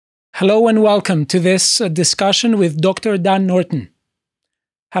Hello and welcome to this discussion with Dr. Dan Norton.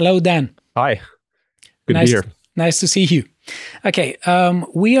 Hello, Dan. Hi. Good to be here. Nice to see you. Okay,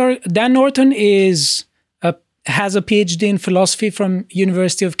 Dan Norton has a PhD in philosophy from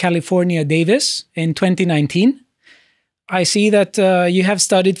University of California, Davis in 2019. I see that you have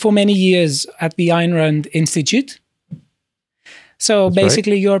studied for many years at the Ayn Rand Institute. So That's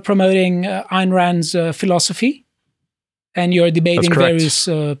basically, right. You're promoting Ayn Rand's philosophy, and you're debating various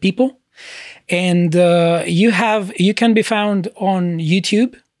people. And you can be found on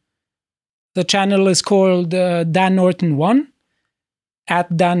YouTube. The channel is called Dan Norton 1,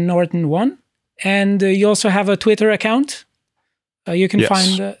 at Dan Norton 1. And you also have a Twitter account. You can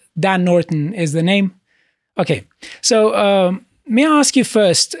find Dan Norton is the name. Okay, so may I ask you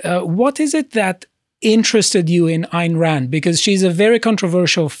first, what is it that interested you in Ayn Rand? Because she's a very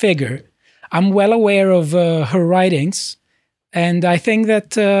controversial figure. I'm well aware of her writings, and I think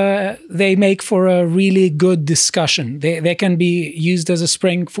that they make for a really good discussion. They can be used as a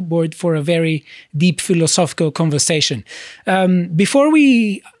springboard for a very deep philosophical conversation. Before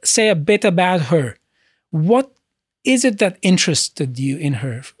we say a bit about her, what is it that interested you in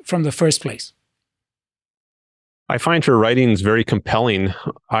her from the first place? I find her writings very compelling.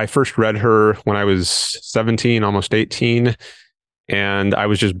 I first read her when I was 17, almost 18, and I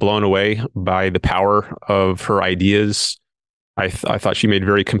was just blown away by the power of her ideas. I thought she made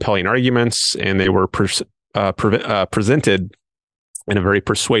very compelling arguments, and they were presented in a very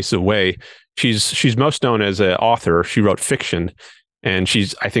persuasive way. She's most known as an author. She wrote fiction, and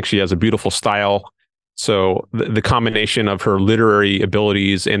I think she has a beautiful style. So the combination of her literary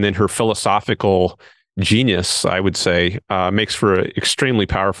abilities and then her philosophical genius, I would say, makes for an extremely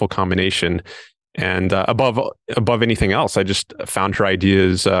powerful combination. And above anything else, I just found her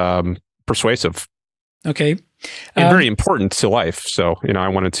ideas persuasive. Okay. And very important to life. So, I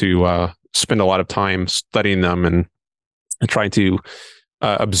wanted to spend a lot of time studying them and trying to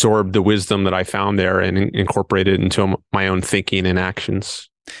absorb the wisdom that I found there and incorporate it into my own thinking and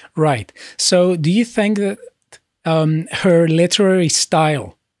actions. Right. So do you think that her literary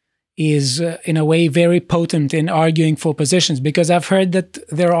style is in a way very potent in arguing for positions? Because I've heard that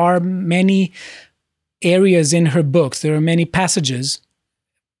there are many areas in her books, there are many passages,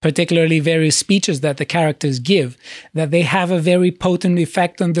 particularly various speeches that the characters give, that they have a very potent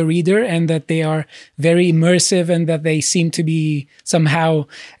effect on the reader, and that they are very immersive, and that they seem to be somehow,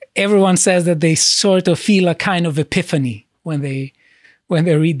 everyone says that they sort of feel a kind of epiphany when they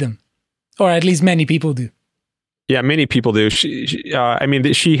read them, or at least many people do. Yeah, many people do. She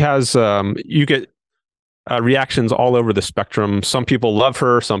has, you get reactions all over the spectrum. Some people love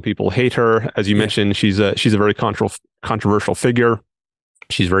her, some people hate her. As you mentioned, she's a very controversial figure.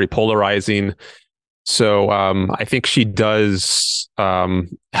 She's very polarizing. So I think she does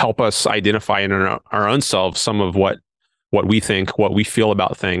help us identify in our own selves some of what we think, what we feel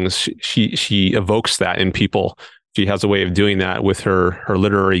about things. She evokes that in people. She has a way of doing that with her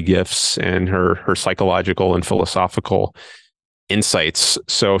literary gifts and her psychological and philosophical insights.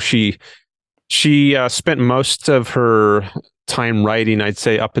 So she spent most of her time writing, I'd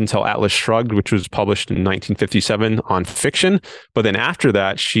say, up until Atlas Shrugged, which was published in 1957, on fiction. But then after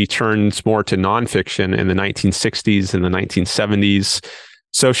that, she turns more to nonfiction in the 1960s and the 1970s.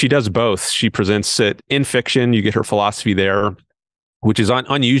 So she does both. She presents it in fiction. You get her philosophy there, which is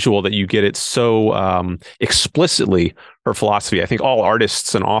unusual that you get it so explicitly, her philosophy. I think all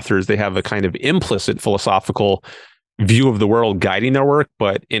artists and authors, they have a kind of implicit philosophical view of the world guiding their work.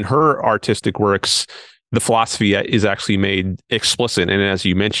 But in her artistic works, the philosophy is actually made explicit. And as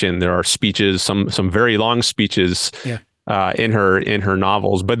you mentioned, there are speeches, some very long speeches in her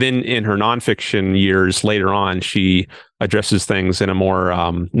novels. But then in her nonfiction years later on, she addresses things in a more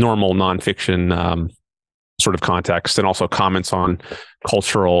normal nonfiction sort of context, and also comments on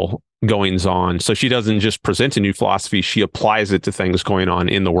cultural goings on. So she doesn't just present a new philosophy, she applies it to things going on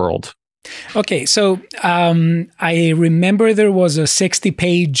in the world. Okay, so I remember there was a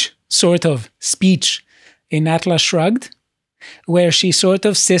 60-page sort of speech in Atlas Shrugged where she sort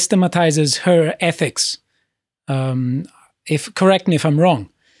of systematizes her ethics. Correct me if I'm wrong.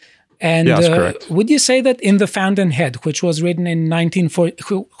 And that's correct. Would you say that in The Fountainhead, which was published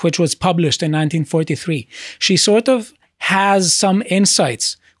in 1943, she sort of has some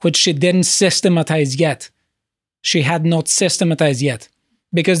insights which she didn't systematize yet? She had not systematized yet.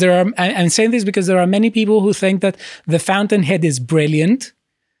 Because I'm saying this because there are many people who think that The Fountainhead is brilliant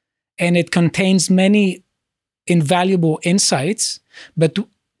and it contains many invaluable insights, but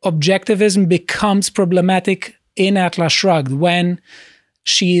objectivism becomes problematic in Atlas Shrugged when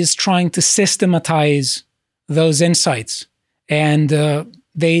she is trying to systematize those insights. And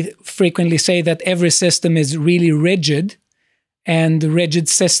they frequently say that every system is really rigid, and rigid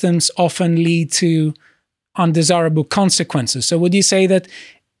systems often lead to undesirable consequences. So would you say that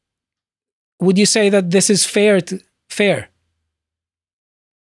this is fair?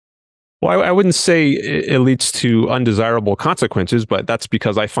 Well, I wouldn't say it leads to undesirable consequences, but that's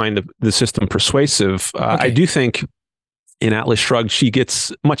because I find the system persuasive. Okay. I do think in Atlas Shrugged, she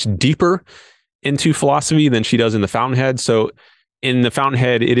gets much deeper into philosophy than she does in The Fountainhead. So in The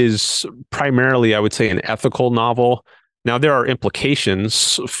Fountainhead, it is primarily, I would say, an ethical novel. Now, there are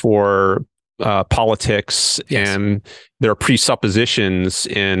implications for politics, yes, and there are presuppositions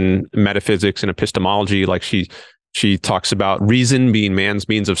in metaphysics and epistemology. Like she talks about reason being man's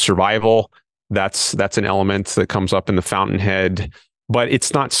means of survival. That's an element that comes up in The Fountainhead, but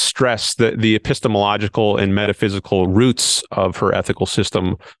it's not stressed. That the epistemological and metaphysical roots of her ethical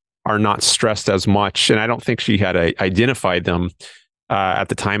system are not stressed as much. And I don't think she had identified them at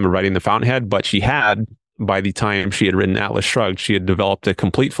the time of writing The Fountainhead, but she had, by the time she had written Atlas Shrugged, she had developed a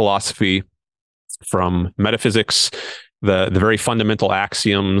complete philosophy from metaphysics, the very fundamental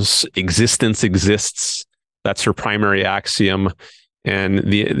axioms. Existence exists. That's her primary axiom. And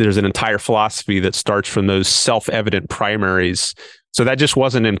there's an entire philosophy that starts from those self-evident primaries. So that just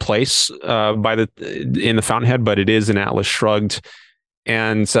wasn't in place in The Fountainhead, but it is in Atlas Shrugged.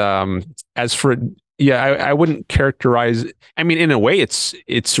 And as for, I wouldn't characterize. I mean, in a way,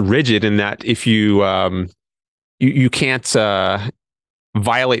 it's rigid in that if you can't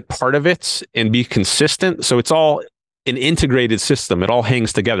violate part of it and be consistent. So it's all an integrated system. It all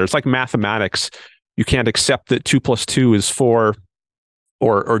hangs together. It's like mathematics. You can't accept that 2 + 2 is 4,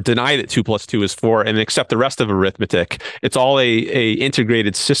 or deny that 2 + 2 is 4, and accept the rest of arithmetic. It's all a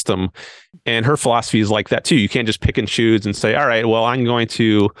integrated system, and her philosophy is like that too. You can't just pick and choose and say, all right, well, I'm going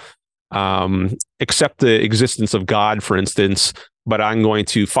to accept the existence of God, for instance, but I'm going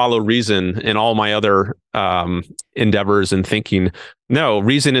to follow reason in all my other endeavors and thinking. No,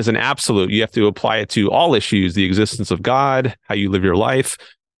 reason is an absolute. You have to apply it to all issues: the existence of God, how you live your life.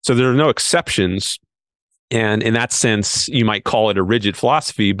 So there are no exceptions. And in that sense, you might call it a rigid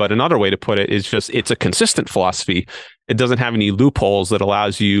philosophy, but another way to put it is just it's a consistent philosophy. It doesn't have any loopholes that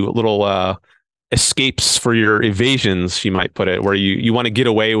allows you little escapes for your evasions, she might put it, where you want to get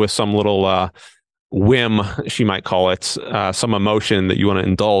away with some little whim, she might call it, some emotion that you want to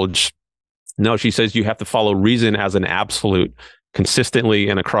indulge. No, she says you have to follow reason as an absolute consistently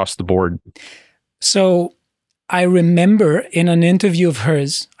and across the board. So I remember in an interview of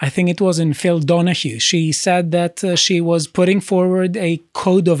hers, I think it was in Phil Donahue, she said that she was putting forward a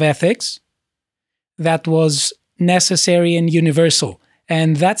code of ethics that was necessary and universal.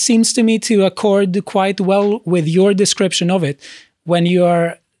 And that seems to me to accord quite well with your description of it when you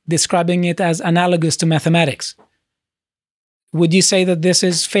are describing it as analogous to mathematics. Would you say that this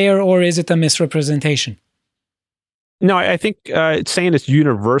is fair, or is it a misrepresentation? No, I think saying it's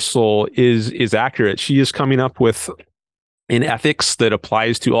universal is accurate. She is coming up with an ethics that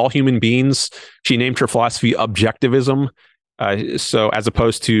applies to all human beings. She named her philosophy objectivism. So as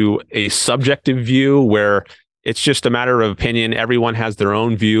opposed to a subjective view where it's just a matter of opinion, everyone has their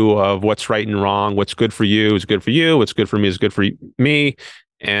own view of what's right and wrong, what's good for you is good for you, what's good for me is good for me.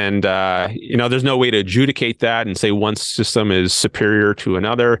 And, there's no way to adjudicate that and say one system is superior to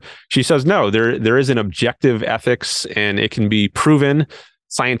another. She says, no, there is an objective ethics, and it can be proven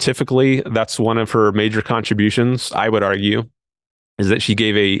scientifically. That's one of her major contributions, I would argue, is that she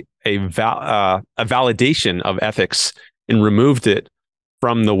gave a validation of ethics and removed it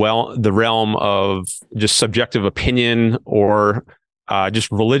from the realm of just subjective opinion or just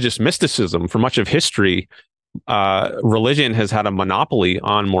religious mysticism. For much of history, religion has had a monopoly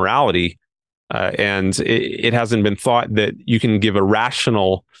on morality, and it hasn't been thought that you can give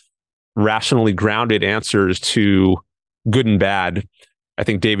rationally grounded answers to good and bad. I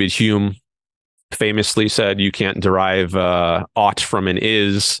think David Hume famously said you can't derive ought from an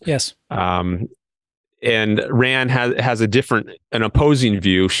is. Yes. And Rand has an opposing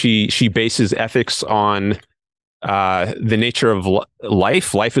view. She bases ethics on the nature of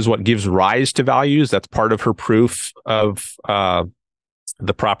life. Life is what gives rise to values. That's part of her proof of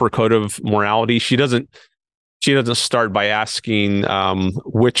the proper code of morality. She doesn't start by asking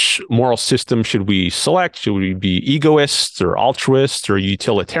which moral system should we select. Should we be egoists or altruists or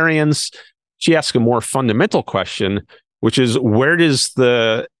utilitarians? She asks a more fundamental question, which is, where does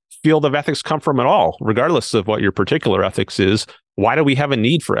the field of ethics come from at all, regardless of what your particular ethics is? Why do we have a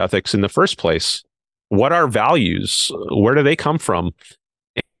need for ethics in the first place? What are values? Where do they come from?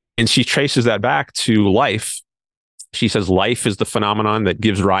 And she traces that back to life. She says life is the phenomenon that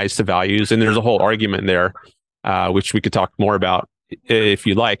gives rise to values. And there's a whole argument there, which we could talk more about if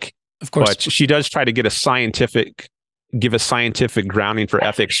you like. Of course. But she does try to give a scientific grounding for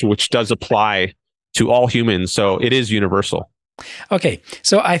ethics, which does apply to all humans. So it is universal. Okay.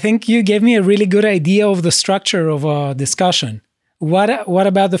 So I think you gave me a really good idea of the structure of our discussion. What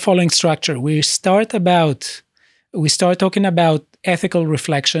about the following structure? We start talking about ethical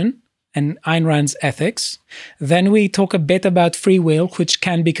reflection and Ayn Rand's ethics. Then we talk a bit about free will, which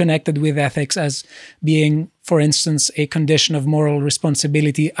can be connected with ethics as being, for instance, a condition of moral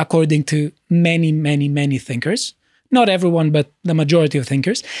responsibility according to many, many, many thinkers. Not everyone, but the majority of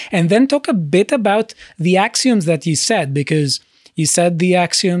thinkers. And then talk a bit about the axioms that you said, because you said the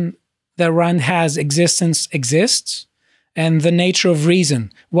axiom that Rand has, existence exists, and the nature of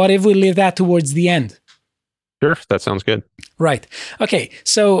reason. What if we leave that towards the end? Sure, that sounds good. Right. Okay,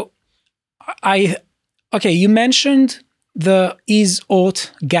 so you mentioned the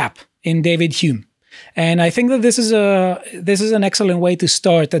is-ought gap in David Hume. And I think that this is an excellent way to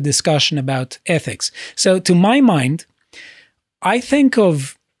start a discussion about ethics. So to my mind, I think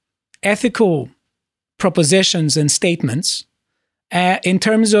of ethical propositions and statements in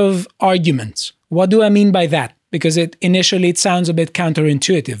terms of arguments. What do I mean by that? Because initially it sounds a bit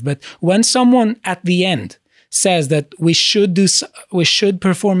counterintuitive, but when someone at the end says that we should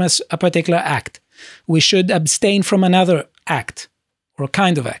perform a particular act, we should abstain from another act or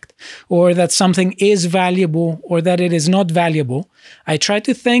kind of act, or that something is valuable or that it is not valuable, I try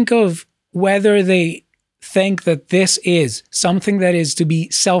to think of whether they think that this is something that is to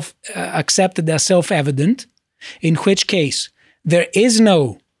be accepted as self-evident, in which case there is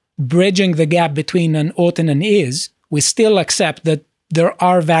no bridging the gap between an ought and an is. We still accept that there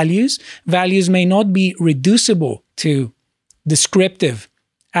are values. Values may not be reducible to descriptive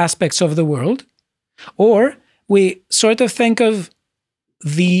aspects of the world. Or we sort of think of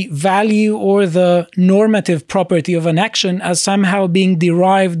the value or the normative property of an action as somehow being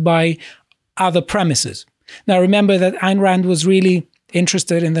derived by other premises. Now remember that Ayn Rand was really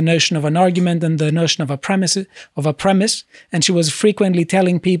interested in the notion of an argument and the notion of a premise, and she was frequently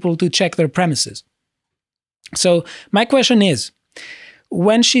telling people to check their premises. So my question is,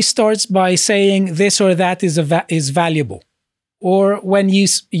 when she starts by saying this or that is valuable, or when you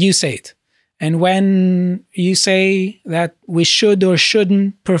say it, and when you say that we should or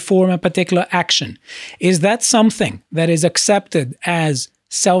shouldn't perform a particular action, is that something that is accepted as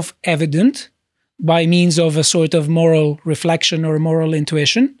self-evident by means of a sort of moral reflection or moral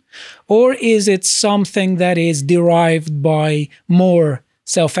intuition? Or is it something that is derived by more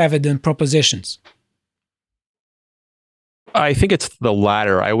self-evident propositions? I think it's the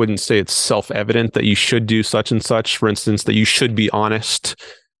latter. I wouldn't say it's self-evident that you should do such and such. For instance, that you should be honest.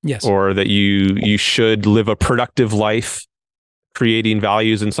 Yes. Or that you should live a productive life, creating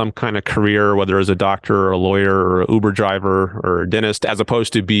values in some kind of career, whether as a doctor or a lawyer or an Uber driver or a dentist, as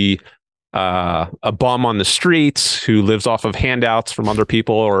opposed to be a bum on the streets who lives off of handouts from other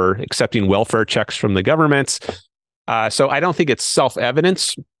people or accepting welfare checks from the government. So I don't think it's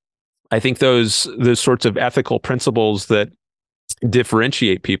self-evidence. I think those sorts of ethical principles that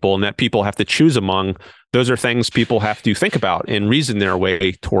differentiate people and that people have to choose among, those are things people have to think about and reason their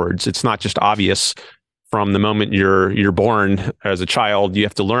way towards. It's not just obvious from the moment you're born as a child. You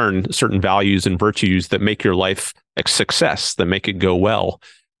have to learn certain values and virtues that make your life a success, that make it go well.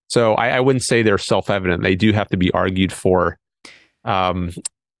 So I wouldn't say they're self-evident. They do have to be argued for.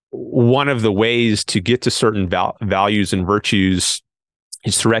 One of the ways to get to certain values and virtues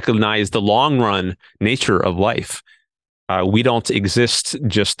is to recognize the long-run nature of life. We don't exist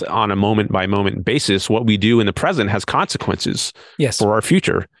just on a moment-by-moment basis. What we do in the present has consequences for our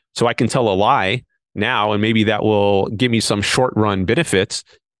future. So I can tell a lie now, and maybe that will give me some short-run benefits.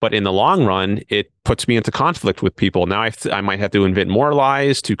 But in the long run, it puts me into conflict with people. Now I might have to invent more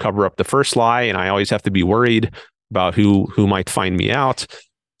lies to cover up the first lie, and I always have to be worried about who might find me out.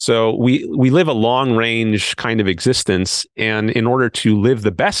 So we live a long-range kind of existence, and in order to live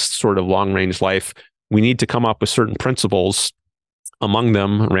the best sort of long-range life, we need to come up with certain principles. Among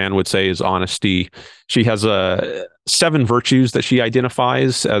them, Rand would say, is honesty. She has 7 virtues that she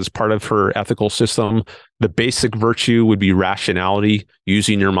identifies as part of her ethical system. The basic virtue would be rationality,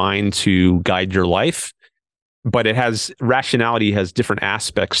 using your mind to guide your life. But rationality has different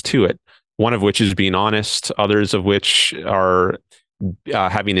aspects to it, one of which is being honest, others of which are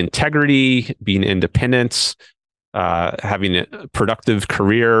having integrity, being independent, having a productive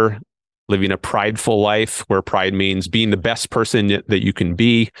career, living a prideful life, where pride means being the best person that you can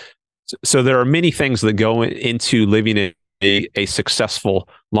be. So there are many things that go into living a successful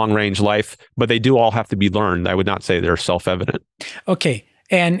long-range life, but they do all have to be learned. I would not say they're self-evident. Okay.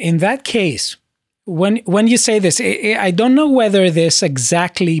 And in that case, when you say this, I don't know whether this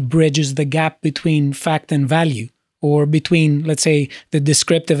exactly bridges the gap between fact and value, or between, let's say, the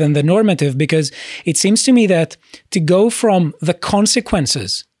descriptive and the normative, because it seems to me that to go from the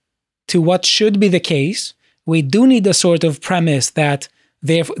consequences to what should be the case, we do need a sort of premise that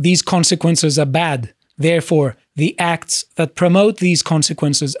these consequences are bad. Therefore, the acts that promote these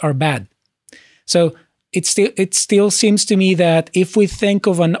consequences are bad. So it still seems to me that if we think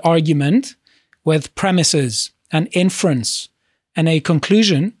of an argument with premises, an inference, and a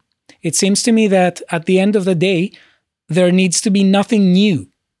conclusion, it seems to me that at the end of the day, there needs to be nothing new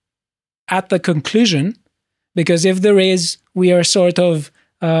at the conclusion, because if there is, we are sort of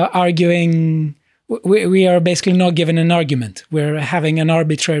arguing, we are basically not given an argument. We're having an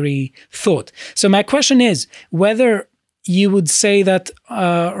arbitrary thought. So my question is whether you would say that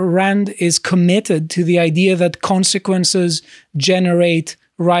Rand is committed to the idea that consequences generate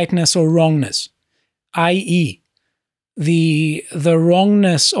rightness or wrongness, i.e., the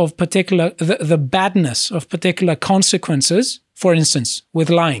wrongness of particular, the badness of particular consequences, for instance, with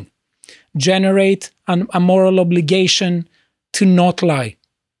lying, generate a moral obligation to not lie.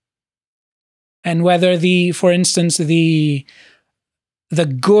 And whether for instance, the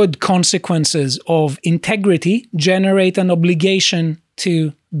good consequences of integrity generate an obligation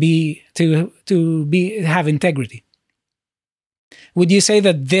to have integrity. Would you say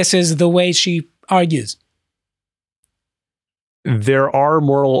that this is the way she argues? There are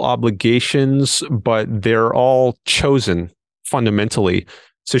moral obligations, but they're all chosen fundamentally.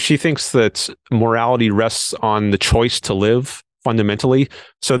 So she thinks that morality rests on the choice to live fundamentally.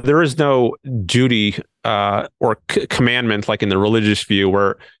 So there is no duty or commandment like in the religious view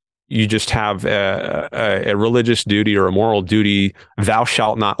where you just have a religious duty or a moral duty, thou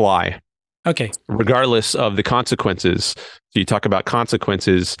shalt not lie. Okay. Regardless of the consequences. So you talk about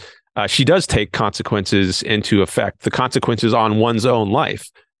consequences. She does take consequences into effect, the consequences on one's own life.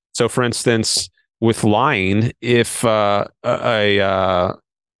 So for instance, with lying, if a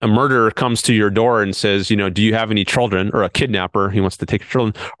murderer comes to your door and says, do you have any children? Or a kidnapper, he wants to take your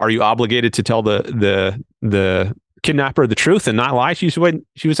children. Are you obligated to tell the kidnapper the truth and not lie? She would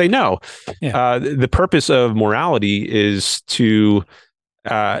say no. Yeah. The purpose of morality is to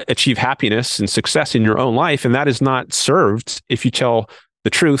achieve happiness and success in your own life, and that is not served if you tell the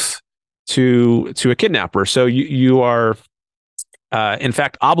truth to a kidnapper. So you are, in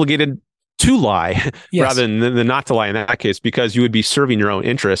fact, obligated to lie rather than not to lie in that case, because you would be serving your own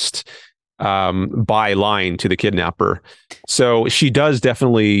interest by lying to the kidnapper. So she does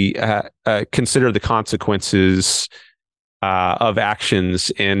definitely consider the consequences of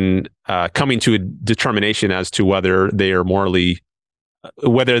actions and coming to a determination as to whether they are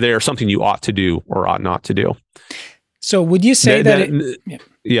whether they are something you ought to do or ought not to do. So would you say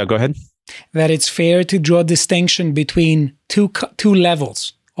yeah, go ahead. That it's fair to draw a distinction between two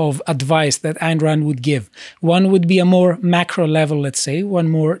levels of advice that Ayn Rand would give? One would be a more macro level, let's say, one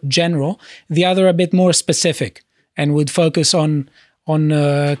more general, the other a bit more specific and would focus on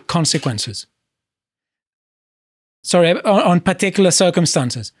consequences. Sorry, on particular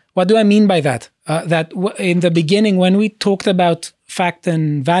circumstances. What do I mean by that? That in the beginning, when we talked about fact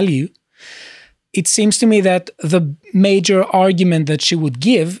and value, it seems to me that the major argument that she would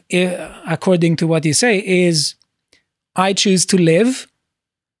give, according to what you say, is I choose to live.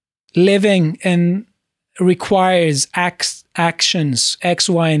 Living and requires actions X,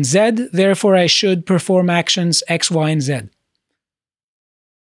 Y, and Z. Therefore, I should perform actions X, Y, and Z.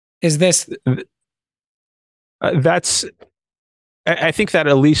 Is this? I think that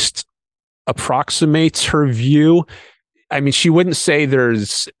at least approximates her view. I mean, she wouldn't say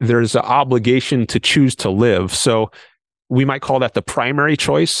there's an obligation to choose to live. So we might call that the primary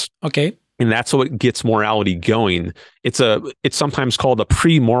choice. Okay. And that's what gets morality going. It's sometimes called a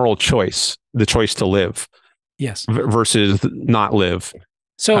pre-moral choice, the choice to live. Yes. Versus not live.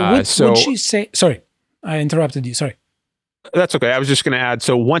 So would she say, sorry, I interrupted you. Sorry. That's okay. I was just going to add,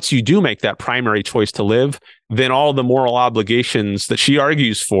 so once you do make that primary choice to live, then all the moral obligations that she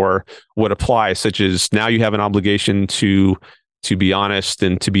argues for would apply, such as now you have an obligation to be honest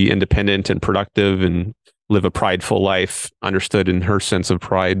and to be independent and productive and live a prideful life, understood in her sense of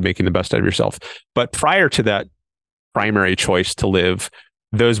pride, making the best out of yourself. But prior to that primary choice to live,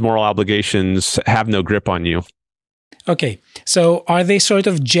 those moral obligations have no grip on you. Okay. So are they sort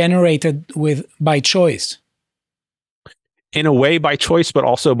of generated by choice? In a way by choice, but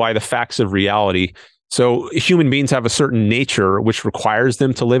also by the facts of reality. So human beings have a certain nature which requires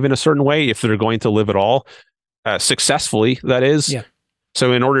them to live in a certain way if they're going to live at all, successfully, that is. Yeah.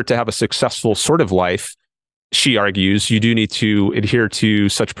 So in order to have a successful sort of life, she argues, you do need to adhere to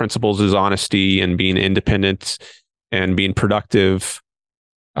such principles as honesty and being independent and being productive.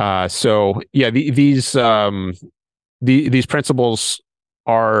 So yeah, these principles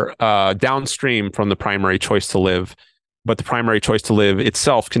are downstream from the primary choice to live, but the primary choice to live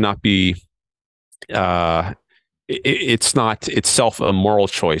itself cannot be. It's not itself a moral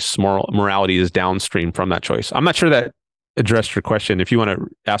choice. Morality is downstream from that choice. I'm not sure that addressed your question. If you want to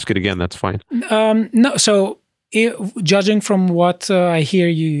ask it again, that's fine. No. So, judging from what I hear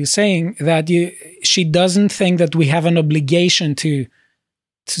you saying, that she doesn't think that we have an obligation to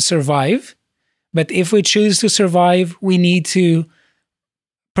survive, but if we choose to survive, we need to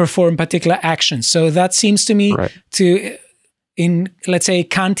perform particular actions. So that seems to me in, let's say,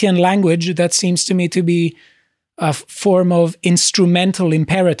 Kantian language, that seems to me to be a form of instrumental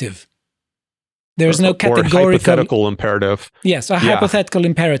imperative. There's no categorical... Or hypothetical imperative. Yes, a hypothetical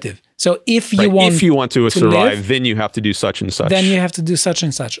imperative. So if you want to survive, live, then you have to do such and such. Then you have to do such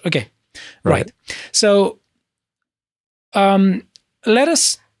and such. Okay, right. So let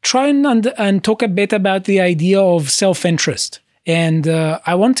us try and talk a bit about the idea of self-interest. And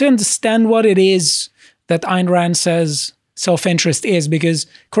I want to understand what it is that Ayn Rand says self-interest is, because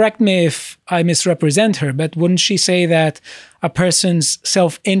correct me if I misrepresent her, but wouldn't she say that a person's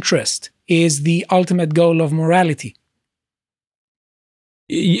self-interest is the ultimate goal of morality?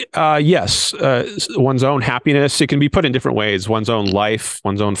 Yes. One's own happiness. It can be put in different ways. One's own life,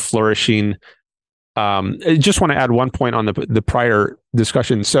 one's own flourishing. I just want to add one point on the prior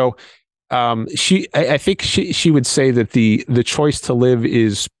discussion. So I think she would say that the choice to live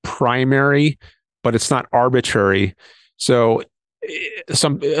is primary, but it's not arbitrary. So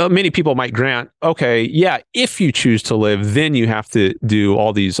many people might grant, okay, yeah, if you choose to live, then you have to do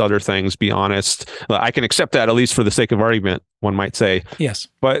all these other things, be honest. I can accept that, at least for the sake of argument, one might say. Yes.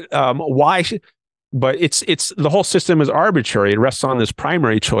 But why? But it's the whole system is arbitrary. It rests on this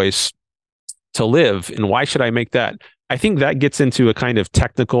primary choice to live. And why should I make that? I think that gets into a kind of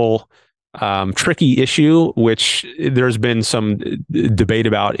technical, tricky issue, which there's been some debate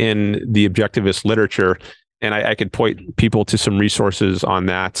about in the objectivist literature. And I could point people to some resources on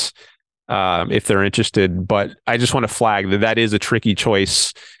that if they're interested. But I just want to flag that is a tricky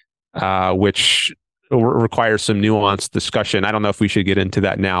choice, which requires some nuanced discussion. I don't know if we should get into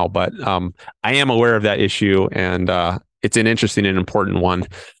that now, but I am aware of that issue, and it's an interesting and important one.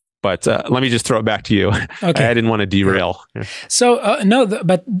 But let me just throw it back to you. Okay. I didn't want to derail. So, no,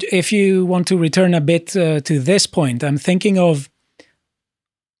 but if you want to return a bit to this point, I'm thinking of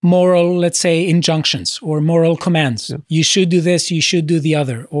moral, let's say, injunctions or moral commands. Yeah. You should do this, you should do the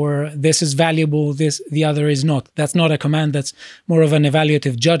other, or this is valuable, the other is not. That's not a command, that's more of an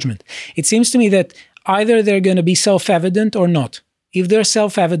evaluative judgment. It seems to me that either they're going to be self-evident or not. If they're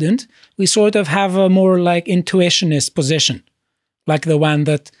self-evident, we sort of have a more like intuitionist position, like the one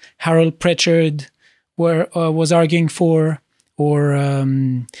that Harold Pritchard was arguing for, or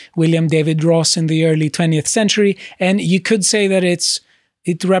William David Ross in the early 20th century. And you could say that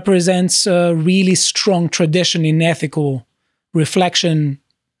it represents a really strong tradition in ethical reflection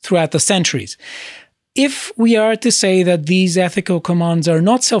throughout the centuries. If we are to say that these ethical commands are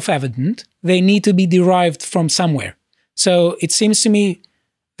not self-evident, they need to be derived from somewhere. So it seems to me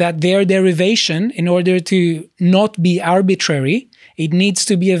that their derivation, in order to not be arbitrary, it needs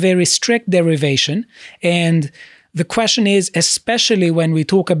to be a very strict derivation. And the question is, especially when we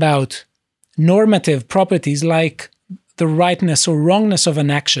talk about normative properties like the rightness or wrongness of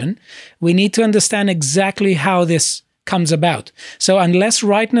an action, we need to understand exactly how this comes about. So unless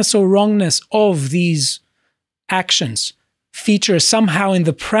rightness or wrongness of these actions feature somehow in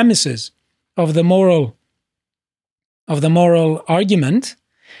the premises of the moral argument,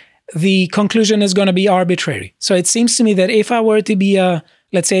 the conclusion is going to be arbitrary. So it seems to me that if I were to be a,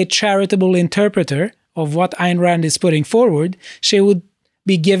 let's say, charitable interpreter of what Ayn Rand is putting forward, she would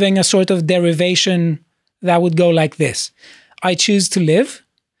be giving a sort of derivation that would go like this. I choose to live.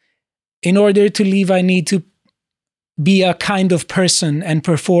 In order to live, I need to be a kind of person and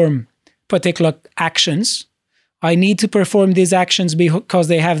perform particular actions. I need to perform these actions because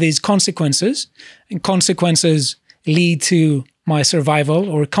they have these consequences, and consequences lead to my survival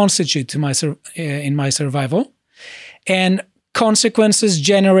or constitute to in my survival. And consequences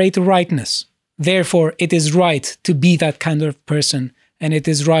generate rightness. Therefore, it is right to be that kind of person, and it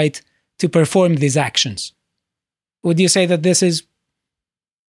is right to perform these actions. Would you say that this is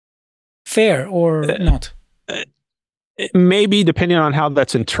fair or not? Maybe, depending on how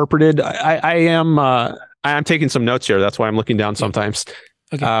that's interpreted. I am taking some notes here. That's why I'm looking down sometimes.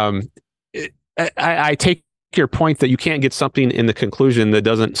 Okay. I take your point that you can't get something in the conclusion that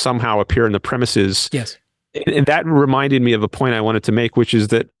doesn't somehow appear in the premises. Yes. And that reminded me of a point I wanted to make, which is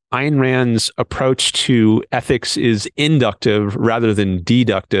that Ayn Rand's approach to ethics is inductive rather than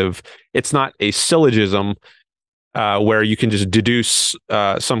deductive. It's not a syllogism where you can just deduce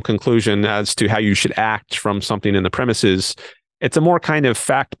some conclusion as to how you should act from something in the premises. It's a more kind of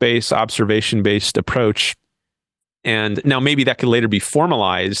fact-based, observation-based approach. And now maybe that could later be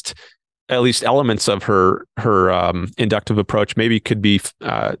formalized. At least elements of her inductive approach maybe could be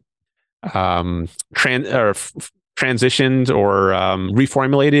transitioned or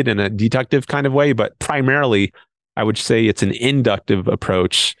reformulated in a deductive kind of way. But primarily, I would say it's an inductive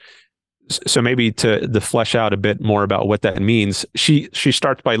approach. So maybe to flesh out a bit more about what that means, she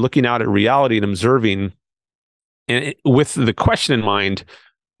starts by looking out at reality and observing, and with the question in mind,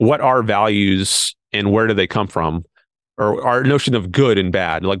 what are values and where do they come from? Or our notion of good and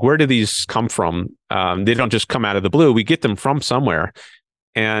bad, like where do these come from? They don't just come out of the blue. We get them from somewhere.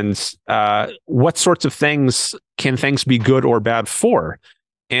 And what sorts of things can things be good or bad for?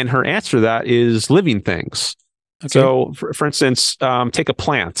 And her answer to that is living things. Okay. So for instance, take a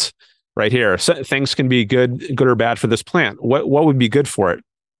plant right here. So things can be good or bad for this plant. What would be good for it?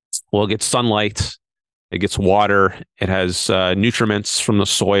 Well, it gets sunlight, it gets water, it has nutriments from the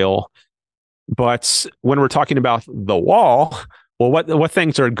soil. But when we're talking about the wall, well, what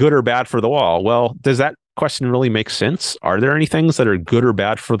things are good or bad for the wall? Well, does that question really make sense? Are there any things that are good or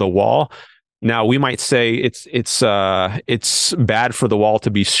bad for the wall? Now, we might say it's bad for the wall to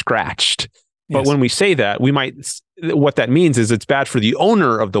be scratched. But yes, when we say that, what that means is it's bad for the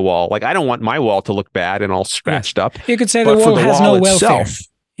owner of the wall. Like, I don't want my wall to look bad and all scratched up. You could say the wall has no welfare.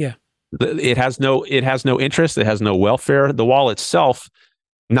 Yeah. It has no interest. It has no welfare. The wall itself,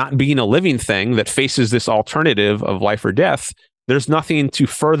 not being a living thing that faces this alternative of life or death, there's nothing to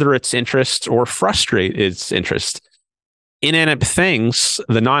further its interest or frustrate its interest. Inanimate things,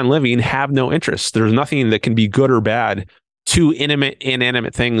 the non-living, have no interest. There's nothing that can be good or bad to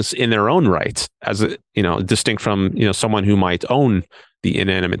inanimate things in their own right, as distinct from someone who might own the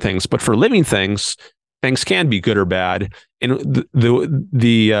inanimate things. But for living things, things can be good or bad, and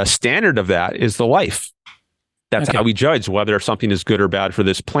the standard of that is the life. That's how we judge whether something is good or bad for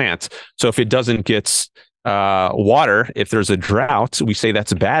this plant. So if it doesn't get water, if there's a drought, we say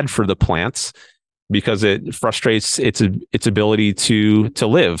that's bad for the plants because it frustrates its ability to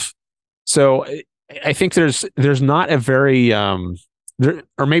live. So I think there's not a very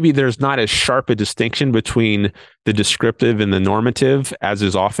or maybe there's not as sharp a distinction between the descriptive and the normative as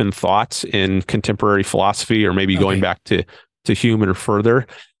is often thought in contemporary philosophy, or maybe going back to Hume or further.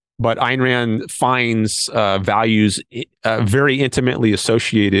 But Ayn Rand finds values very intimately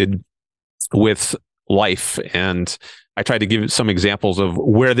associated with life. And I tried to give some examples of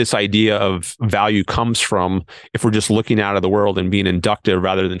where this idea of value comes from if we're just looking out of the world and being inductive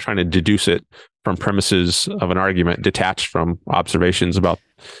rather than trying to deduce it from premises of an argument, detached from observations about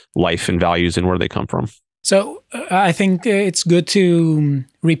life and values and where they come from. So I think it's good to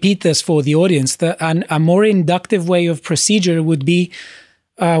repeat this for the audience. A more inductive way of procedure would be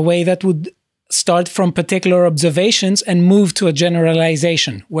a way that would start from particular observations and move to a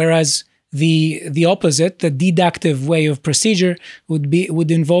generalization, whereas the opposite, the deductive way of procedure,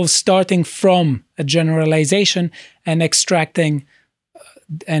 would involve starting from a generalization and extracting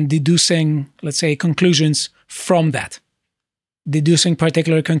and deducing, let's say, conclusions from that, deducing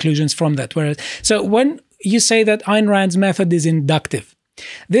particular conclusions from that. So when you say that Ayn Rand's method is inductive,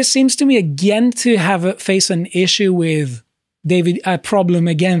 this seems to me again to face an issue with a problem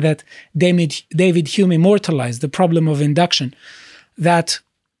again that David Hume immortalized, the problem of induction. That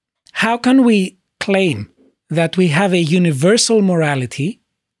how can we claim that we have a universal morality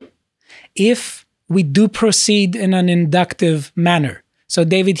if we do proceed in an inductive manner? So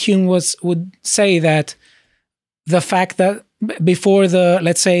David Hume would say that the fact that before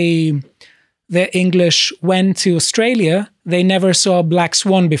let's say the English went to Australia, they never saw a black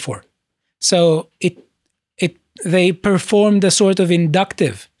swan before. So they performed a sort of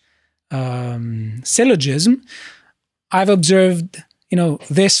inductive syllogism. I've observed,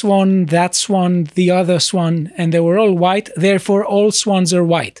 this swan, that swan, the other swan, and they were all white. Therefore, all swans are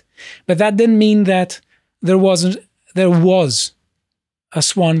white. But that didn't mean that there was a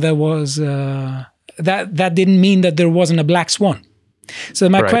swan that was that didn't mean that there wasn't a black swan. So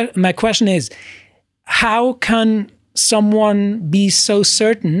my question is, how can someone be so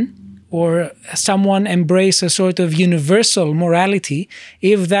certain, or someone embrace a sort of universal morality,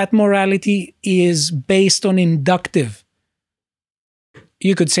 if that morality is based on inductive,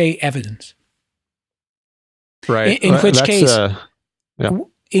 you could say, evidence? Right. In which case,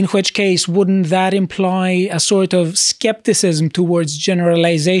 in which case, wouldn't that imply a sort of skepticism towards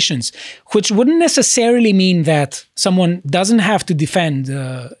generalizations, which wouldn't necessarily mean that someone doesn't have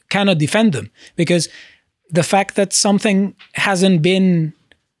to cannot defend them, because the fact that something hasn't been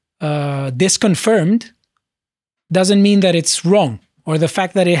disconfirmed doesn't mean that it's wrong, or the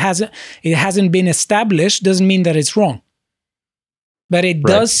fact that it hasn't been established doesn't mean that it's wrong. But it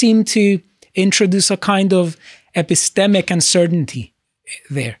does seem to introduce a kind of epistemic uncertainty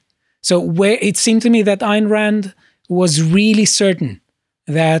there. So where it seemed to me that Ayn Rand was really certain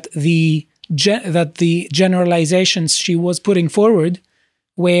that the generalizations she was putting forward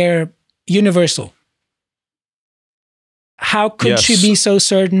were universal. How could she be so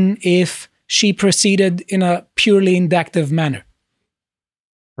certain if she proceeded in a purely inductive manner?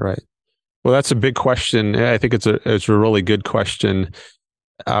 Right. Well, that's a big question. I think it's a really good question.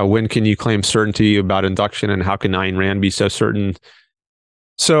 When can you claim certainty about induction, and how can Ayn Rand be so certain?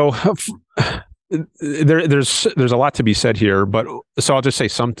 So there's a lot to be said here, but so I'll just say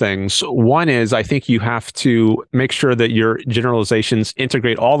some things. One is, I think you have to make sure that your generalizations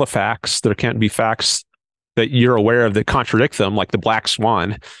integrate all the facts. There can't be facts that you're aware of that contradict them, like the black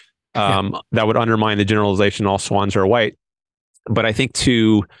swan. That would undermine the generalization all swans are white. But I think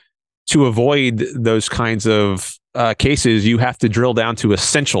to avoid those kinds of cases, you have to drill down to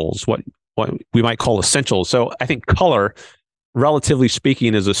essentials, what we might call essentials. So I think color, relatively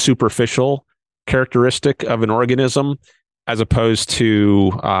speaking, is a superficial characteristic of an organism, as opposed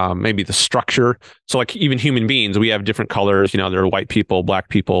to maybe the structure. So like even human beings, we have different colors. There are white people, black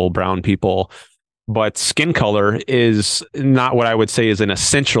people, brown people. But skin color is not what I would say is an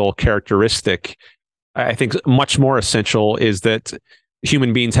essential characteristic. I think much more essential is that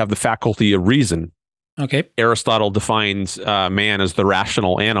human beings have the faculty of reason. Okay. Aristotle defines man as the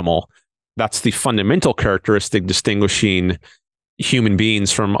rational animal. That's the fundamental characteristic distinguishing human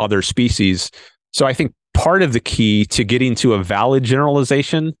beings from other species. So I think part of the key to getting to a valid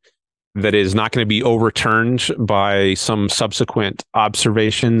generalization that is not going to be overturned by some subsequent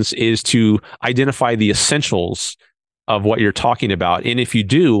observations is to identify the essentials of what you're talking about. And if you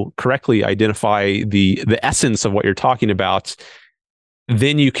do correctly identify the essence of what you're talking about,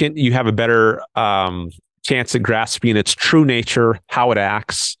 then you have a better chance at grasping its true nature, how it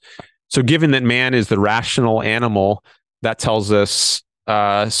acts. So given that man is the rational animal, that tells us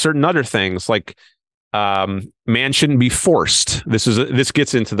certain other things, like man shouldn't be forced. This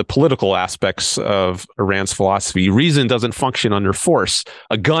gets into the political aspects of Rand's philosophy. Reason doesn't function under force.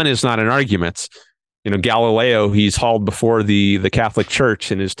 A gun is not an argument. Galileo, he's hauled before the Catholic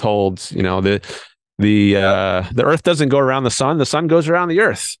Church and is told, the earth doesn't go around the sun goes around the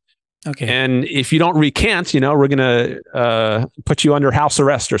earth. Okay. And if you don't recant, we're going to put you under house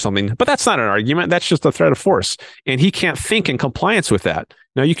arrest or something. But that's not an argument. That's just a threat of force. And he can't think in compliance with that.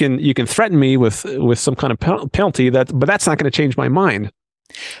 Now you can threaten me with some kind of penalty, but that's not going to change my mind.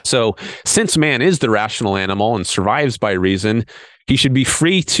 So since man is the rational animal and survives by reason, he should be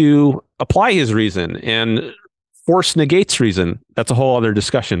free to apply his reason, and force negates reason. That's a whole other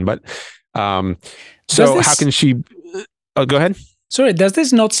discussion. But how can she go ahead? Sorry, does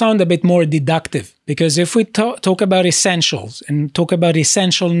this not sound a bit more deductive? Because if we talk about essentials and talk about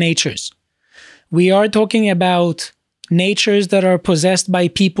essential natures, we are talking about natures that are possessed by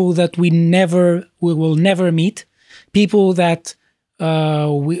people that we will never meet, people that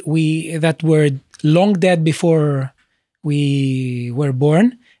that were long dead before we were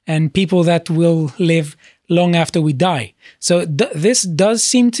born, and people that will live long after we die. So this does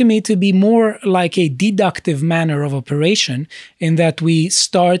seem to me to be more like a deductive manner of operation, in that we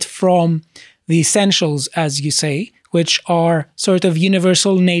start from the essentials, as you say, which are sort of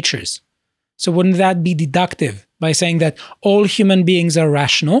universal natures. So wouldn't that be deductive, by saying that all human beings are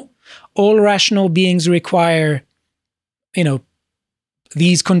rational, all rational beings require,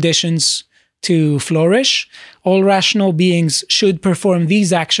 these conditions to flourish, all rational beings should perform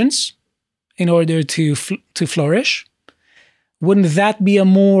these actions in order to flourish? Wouldn't that be a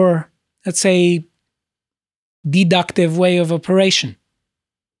more, let's say, deductive way of operation?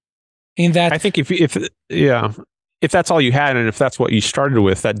 In that, I think if that's all you had, and if that's what you started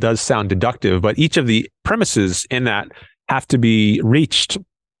with, that does sound deductive. But each of the premises in that have to be reached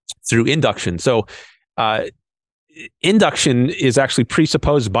through induction. So induction is actually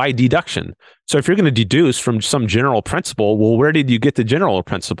presupposed by deduction. So if you're going to deduce from some general principle, well, where did you get the general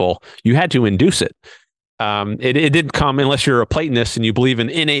principle? You had to induce it. It didn't come unless you're a Platonist and you believe in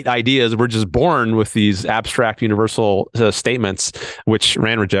innate ideas. We're just born with these abstract universal statements, which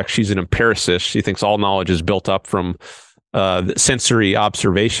Rand rejects. She's an empiricist. She thinks all knowledge is built up from sensory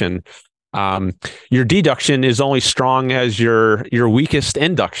observation. your deduction is only strong as your weakest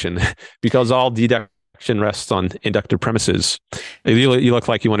induction, because all deduction rests on inductive premises. You look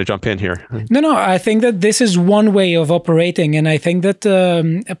like you want to jump in here. No, I think that this is one way of operating, and I think that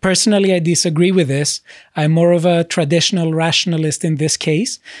personally I disagree with this. I'm more of a traditional rationalist in this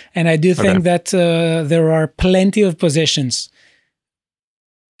case, and I do think that there are plenty of positions,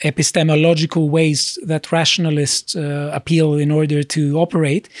 epistemological ways that rationalists appeal in order to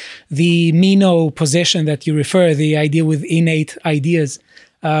operate. The Meno position that you refer, the idea with innate ideas,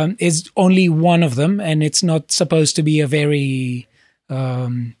 is only one of them, and it's not supposed to be a very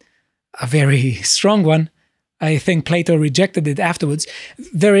strong one. I think Plato rejected it afterwards.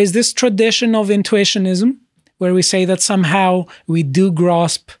 There is this tradition of intuitionism where we say that somehow we do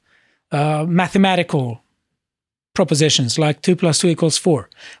grasp mathematical propositions like 2 + 2 = 4,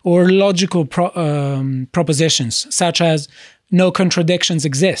 or logical propositions such as no contradictions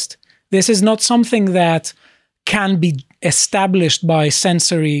exist. This is not something that can be established by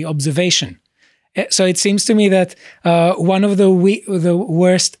sensory observation. So it seems to me that one of the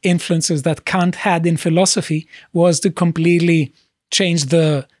worst influences that Kant had in philosophy was to completely change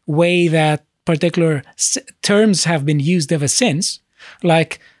the way that particular terms have been used ever since,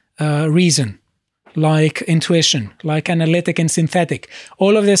 like reason, like intuition, like analytic and synthetic.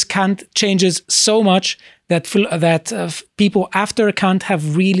 All of this Kant changes so much that people after Kant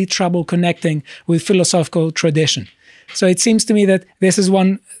have really trouble connecting with philosophical tradition. So it seems to me that this is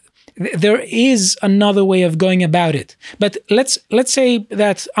one. There is another way of going about it. But let's say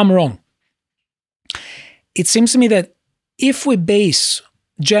that I'm wrong. It seems to me that if we base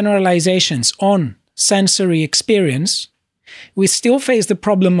generalizations on sensory experience, we still face the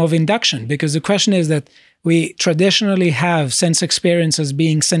problem of induction, because the question is that we traditionally have sense experience as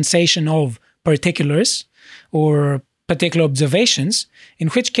being sensation of particulars or particular observations, in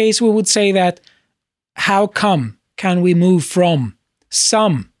which case we would say that how come can we move from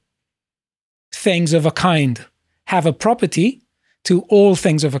some things of a kind have a property to all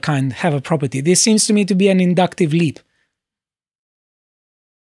things of a kind have a property? This seems to me to be an inductive leap.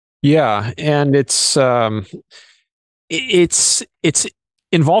 Yeah, and it's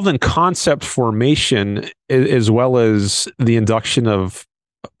involved in concept formation as well as the induction of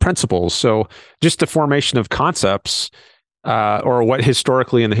principles. So just the formation of concepts, or what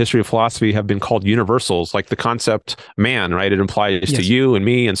historically in the history of philosophy have been called universals, like the concept man, right? It applies to you and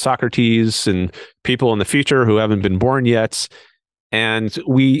me and Socrates and people in the future who haven't been born yet. And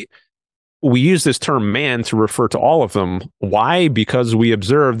we use this term man to refer to all of them. Why? Because we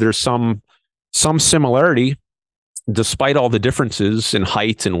observe there's some similarity, despite all the differences in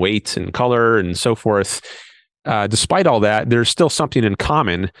height and weight and color and so forth. Despite all that, there's still something in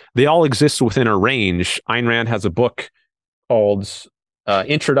common. They all exist within a range. Ayn Rand has a book called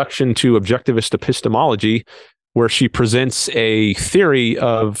Introduction to Objectivist Epistemology, where she presents a theory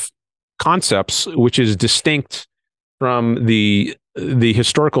of concepts which is distinct from the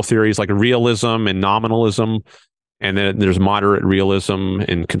historical theories like realism and nominalism, and then there's moderate realism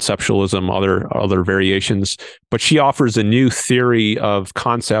and conceptualism, other variations. But she offers a new theory of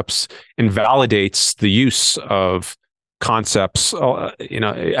concepts and validates the use of concepts.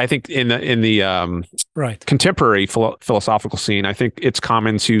 I think in the contemporary philosophical scene, I think it's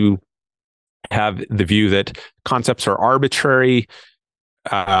common to have the view that concepts are arbitrary.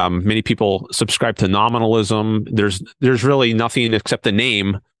 Many people subscribe to nominalism. There's really nothing except the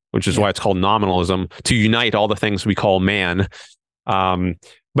name, which is why it's called nominalism, to unite all the things we call man.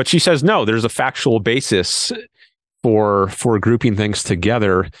 But she says, no, there's a factual basis for grouping things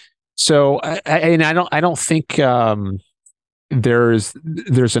together. So I don't think there's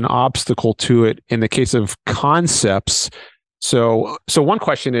an obstacle to it in the case of concepts. So one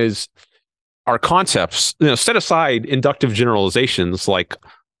question is, are concepts, set aside inductive generalizations like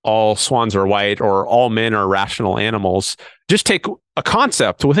all swans are white or all men are rational animals, just take a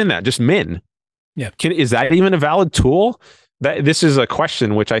concept within that, just men. Yeah. Is that even a valid tool? This is a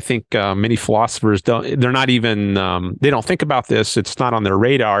question which I think many philosophers they're not even, they don't think about this. It's not on their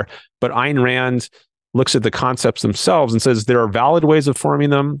radar. But Ayn Rand looks at the concepts themselves and says there are valid ways of forming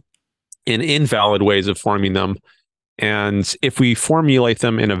them and invalid ways of forming them. And if we formulate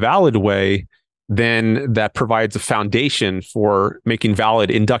them in a valid way, then that provides a foundation for making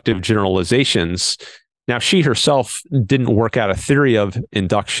valid inductive generalizations. Now, she herself didn't work out a theory of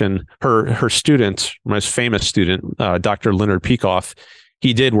induction. Her student, most famous student, Dr. Leonard Peikoff,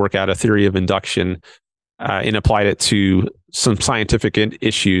 he did work out a theory of induction and applied it to some scientific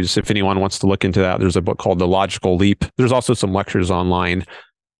issues. If anyone wants to look into that, there's a book called The Logical Leap. There's also some lectures online.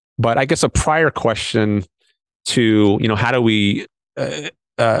 But I guess a prior question to, how do we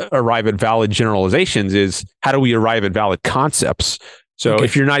arrive at valid generalizations is how do we arrive at valid concepts? So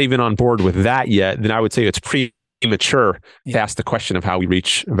if you're not even on board with that yet, then I would say it's premature to ask the question of how we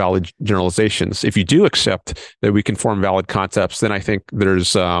reach valid generalizations. If you do accept that we can form valid concepts, then I think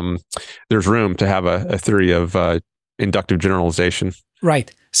there's room to have a theory of inductive generalization.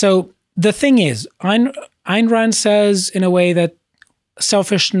 Right. So the thing is, Ayn Rand says in a way that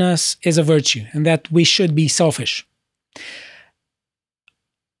selfishness is a virtue and that we should be selfish.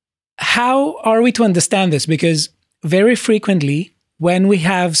 How are we to understand this? Because very frequently, when we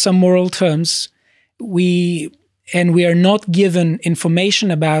have some moral terms, we are not given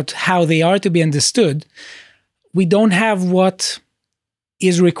information about how they are to be understood, we don't have what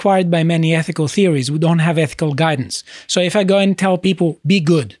is required by many ethical theories. We don't have ethical guidance. So if I go and tell people, be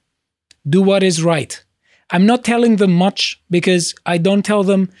good, do what is right, I'm not telling them much because I don't tell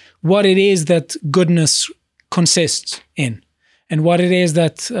them what it is that goodness consists in and what it is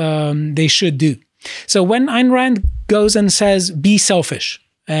that they should do. So when Ayn Rand goes and says, be selfish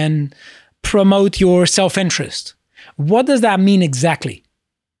and promote your self-interest, what does that mean exactly?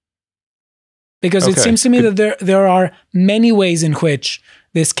 Because it seems to me that there are many ways in which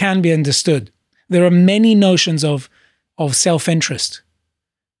this can be understood. There are many notions of self-interest.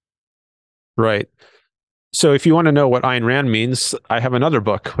 Right. So if you want to know what Ayn Rand means, I have another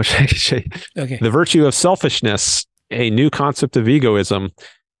book, which I say, The Virtue of Selfishness, a New Concept of Egoism.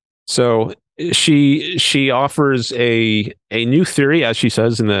 So she offers a new theory, as she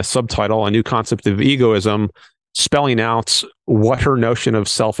says in the subtitle, a new concept of egoism, spelling out what her notion of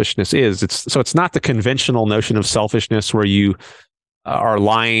selfishness is. It's not the conventional notion of selfishness where you are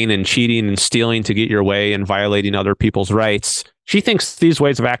lying and cheating and stealing to get your way and violating other people's rights. She thinks these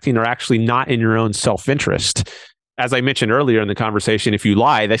ways of acting are actually not in your own self-interest. As I mentioned earlier in the conversation, if you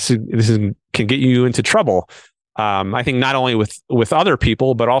lie, this can get you into trouble. I think not only with other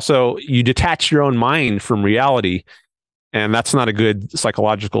people, but also you detach your own mind from reality. And that's not a good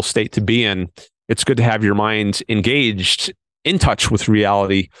psychological state to be in. It's good to have your mind engaged, in touch with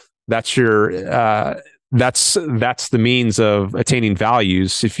reality. That's that's the means of attaining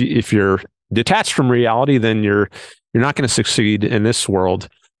values. If you're detached from reality, then you're not going to succeed in this world,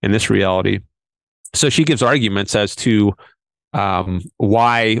 in this reality. So she gives arguments as to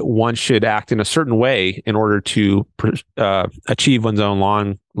why one should act in a certain way in order to achieve one's own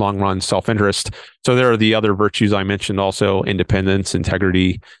long run self-interest. So there are the other virtues I mentioned also: independence,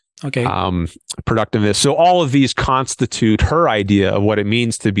 integrity, productiveness. So all of these constitute her idea of what it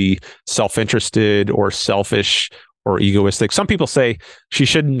means to be self-interested or selfish or egoistic. Some people say she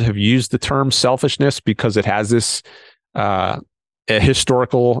shouldn't have used the term selfishness because it has this a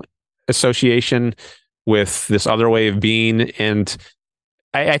historical association with this other way of being. And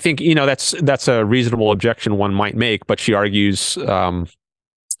I think, that's a reasonable objection one might make, but she argues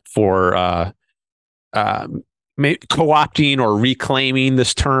for co-opting or reclaiming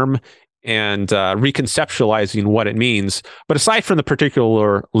this term and reconceptualizing what it means. But aside from the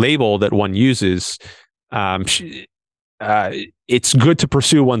particular label that one uses, it's good to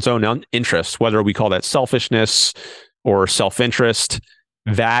pursue one's own interest, whether we call that selfishness or self-interest.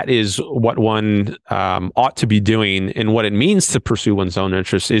 That is what one ought to be doing. And what it means to pursue one's own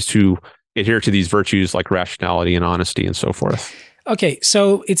interest is to adhere to these virtues like rationality and honesty and so forth. Okay,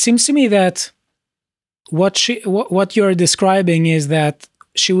 so it seems to me that what you're describing is that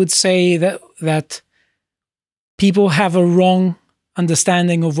she would say that people have a wrong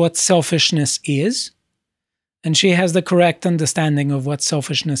understanding of what selfishness is, and she has the correct understanding of what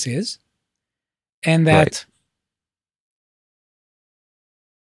selfishness is, and that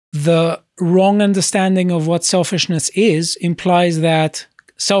the wrong understanding of what selfishness is implies that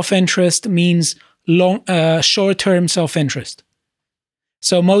self-interest means short-term self-interest.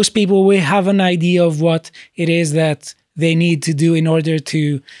 So most people will have an idea of what it is that they need to do in order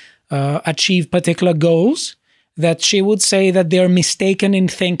to achieve particular goals, that she would say that they're mistaken in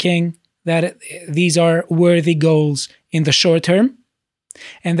thinking that these are worthy goals in the short term,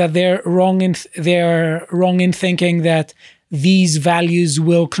 and that they're wrong in thinking that these values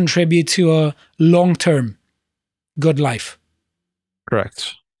will contribute to a long-term good life.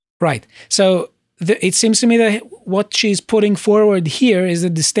 Correct. Right. So it seems to me that what she's putting forward here is a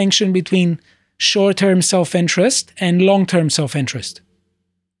distinction between short-term self-interest and long-term self-interest.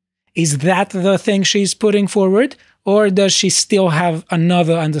 Is that the thing she's putting forward, or does she still have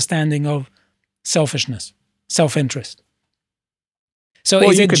another understanding of selfishness, self-interest? So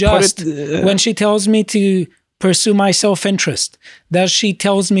is it just when she tells me to pursue my self-interest, does she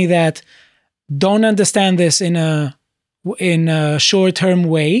tells me that don't understand this in a short-term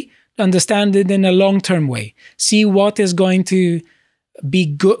way, understand it in a long-term way, see what is going to be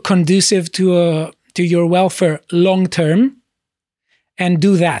good, conducive to your welfare long term, and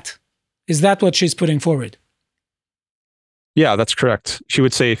do that. Is that what she's putting forward? Yeah, that's correct. She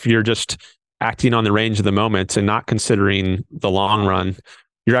would say if you're just acting on the range of the moment and not considering the long run,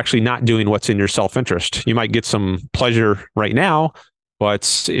 you're actually not doing what's in your self-interest. You might get some pleasure right now,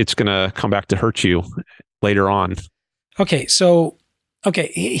 but it's going to come back to hurt you later on. Okay, so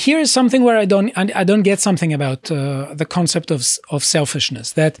here is something where I don't get something about the concept of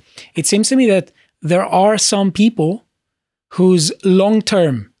selfishness. That it seems to me that there are some people whose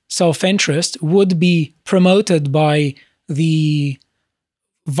long-term self-interest would be promoted by the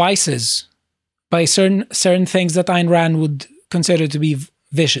vices, by certain things that Ayn Rand would consider to be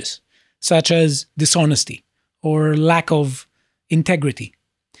vicious, such as dishonesty or lack of integrity.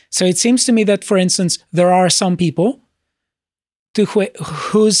 So it seems to me that, for instance, there are some people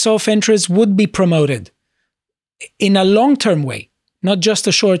whose self-interest would be promoted in a long-term way, not just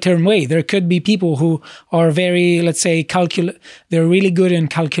a short-term way. There could be people who are very, let's say, they're really good in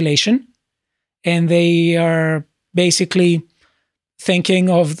calculation, and they are basically thinking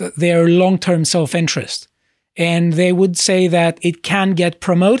of their long-term self-interest. And they would say that it can get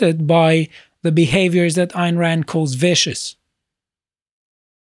promoted by the behaviors that Ayn Rand calls vicious.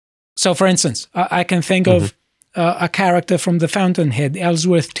 So, for instance, I can think of a character from The Fountainhead,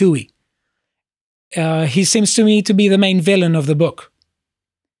 Ellsworth Toohey. He seems to me to be the main villain of the book.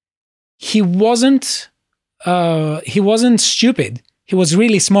 He wasn't stupid. He was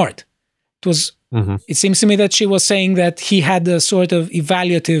really smart. It seems to me that she was saying that he had a sort of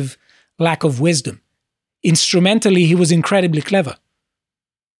evaluative lack of wisdom. Instrumentally, he was incredibly clever.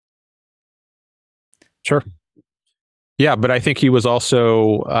 Sure. Yeah, but I think he was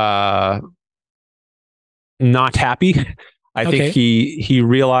also not happy. I think he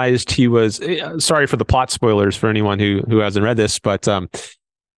realized he was, sorry for the plot spoilers for anyone who hasn't read this, but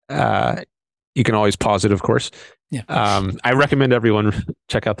you can always pause it, of course. Yeah. I recommend everyone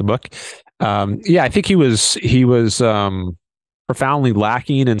check out the book. I think he was profoundly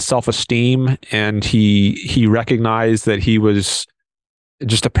lacking in self-esteem, and he recognized that he was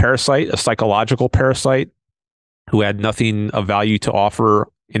just a parasite, a psychological parasite who had nothing of value to offer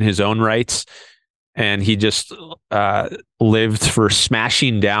in his own rights. And he just lived for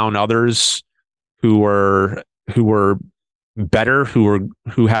smashing down others who were better,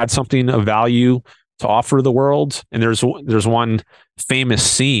 who had something of value to offer the world. And there's one famous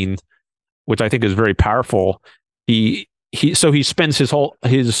scene which I think is very powerful. He spends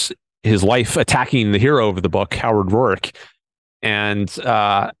his life attacking the hero of the book, Howard Rourke. And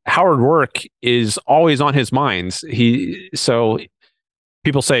Howard Rourke is always on his mind.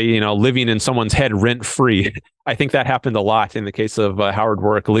 People say, living in someone's head rent free. I think that happened a lot in the case of Howard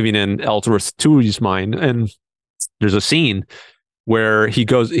Rourke living in Ellsworth Toohey's mind. And there's a scene where he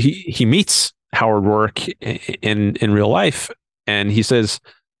meets Howard Rourke in real life, and he says,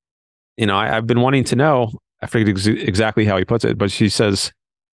 I've been wanting to know. I forget exactly how he puts it, but she says,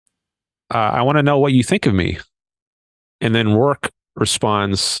 I want to know what you think of me. And then Rourke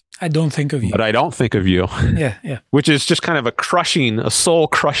responds, I don't think of you. But I don't think of you. Yeah. Which is just kind of a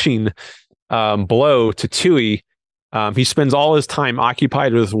soul-crushing blow to Toohey. He spends all his time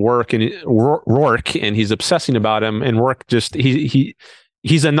occupied with Rourke, and he's obsessing about him. And Rourke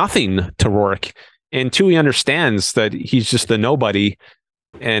he's a nothing to Rourke. And Toohey understands that he's just the nobody,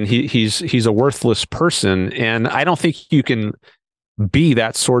 and he's a worthless person. And I don't think you can be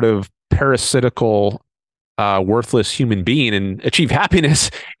that sort of parasitical, worthless human being and achieve happiness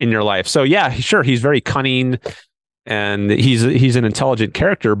in your life. So yeah, sure, he's very cunning and he's an intelligent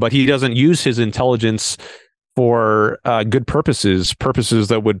character, but he doesn't use his intelligence for good purposes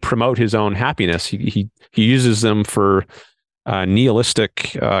that would promote his own happiness. He uses them for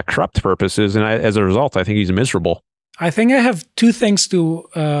nihilistic, corrupt purposes, and as a result, I think he's miserable. I think I have two things to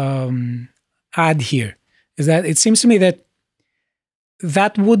add here. Is that it seems to me that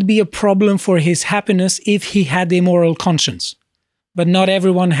would be a problem for his happiness if he had a moral conscience. But not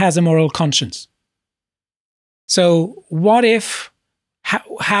everyone has a moral conscience. So what if,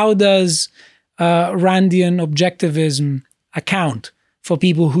 how does Randian objectivism account for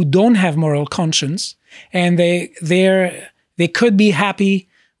people who don't have moral conscience, and they could be happy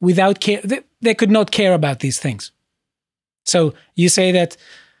without care, they could not care about these things. So you say that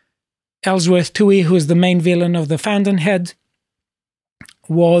Ellsworth Toohey, who is the main villain of The Fountainhead,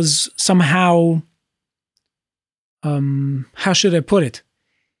 was somehow, how should I put it?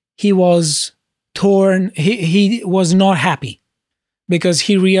 He was torn. He was not happy because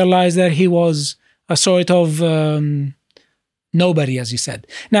he realized that he was a sort of Nobody, as you said.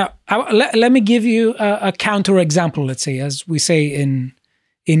 Now, let me give you a counter example, let's say, as we say in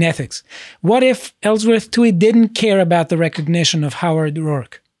ethics. What if Ellsworth Toohey didn't care about the recognition of Howard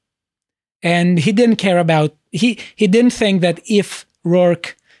Rourke? And he didn't care about, he didn't think that if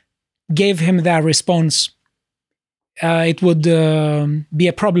Rourke gave him that response, it would be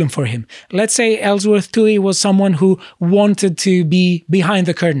a problem for him. Let's say Ellsworth Toohey was someone who wanted to be behind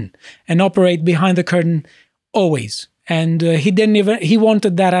the curtain and operate behind the curtain always. And he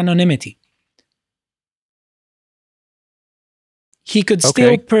wanted that anonymity. He could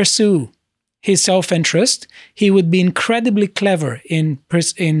still pursue his self-interest. He would be incredibly clever in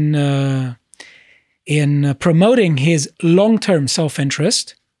promoting his long-term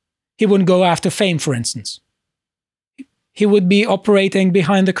self-interest. He wouldn't go after fame, for instance. He would be operating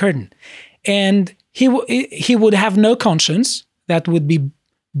behind the curtain. And he would have no conscience that would be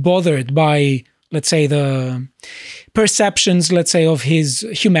bothered by, let's say, the perceptions, let's say, of his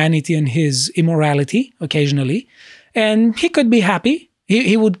humanity and his immorality occasionally. And he could be happy.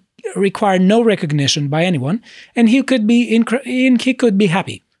 He would require no recognition by anyone, and he could be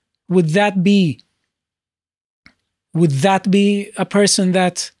happy. Would that be a person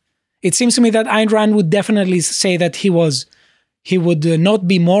that? It seems to me that Ayn Rand would definitely say that he would not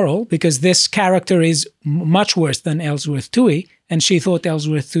be moral, because this character is much worse than Ellsworth Toohey, and she thought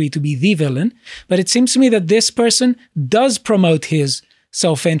Ellsworth Toohey to be the villain. But it seems to me that this person does promote his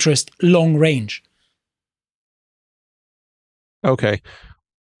self-interest long range. Okay.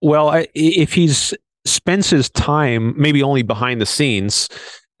 Well, if he's spends his time maybe only behind the scenes,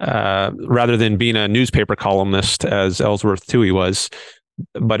 rather than being a newspaper columnist as Ellsworth Toohey was,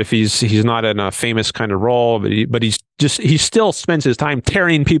 but if he's not in a famous kind of role, but he still spends his time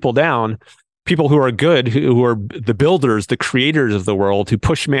tearing people down, people who are good, who are the builders, the creators of the world, who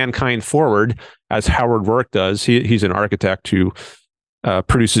push mankind forward, as Howard Rourke does. He's an architect who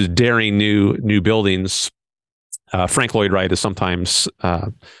produces daring new buildings. Frank Lloyd Wright is sometimes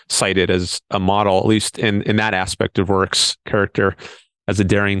cited as a model, at least in that aspect of Rourke's character, as a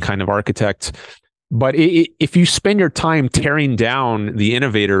daring kind of architect. But if you spend your time tearing down the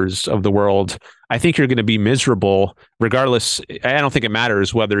innovators of the world, I think you're going to be miserable regardless. I don't think it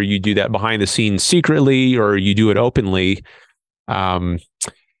matters whether you do that behind the scenes secretly or you do it openly. Because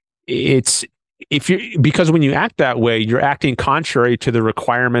when you act that way, you're acting contrary to the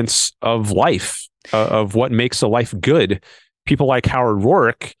requirements of life, of what makes a life good. People like Howard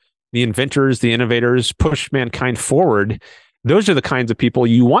Rourke, the inventors, the innovators, push mankind forward. Those are the kinds of people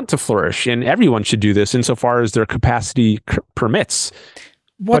you want to flourish, and everyone should do this insofar as their capacity permits.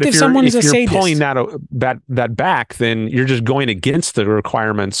 What if someone is a sadist? If you're pulling that back, then you're just going against the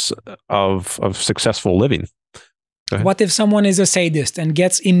requirements of successful living. What if someone is a sadist and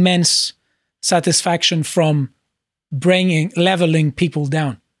gets immense satisfaction from leveling people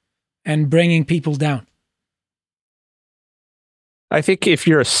down and bringing people down? I think if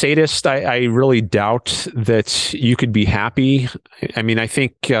you're a sadist, I really doubt that you could be happy. I mean, I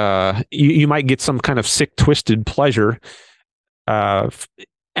think you might get some kind of sick, twisted pleasure. I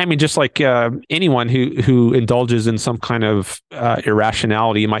mean, just like anyone who indulges in some kind of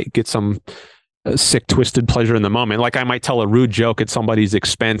irrationality might get some sick, twisted pleasure in the moment. Like I might tell a rude joke at somebody's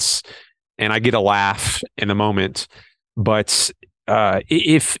expense and I get a laugh in the moment. But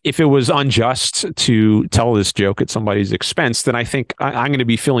if it was unjust to tell this joke at somebody's expense, then I think I'm going to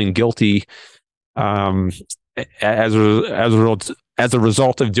be feeling guilty as a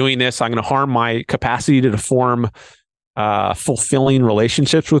result of doing this. I'm going to harm my capacity to form fulfilling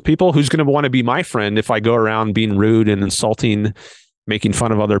relationships with people. Who's going to want to be my friend if I go around being rude and insulting, making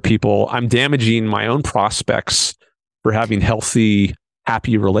fun of other people? I'm damaging my own prospects for having healthy,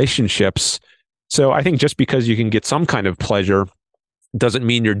 happy relationships. So I think just because you can get some kind of pleasure doesn't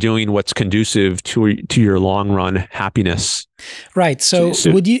mean you're doing what's conducive to your long run happiness. Right. So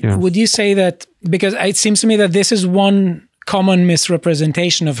would you say that, because it seems to me that this is one common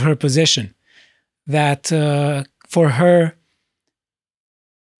misrepresentation of her position, that for her,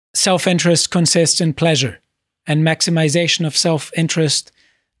 self-interest consists in pleasure, and maximization of self-interest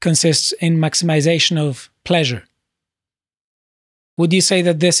consists in maximization of pleasure. Would you say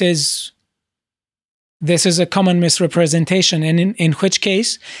that this is a common misrepresentation, and in which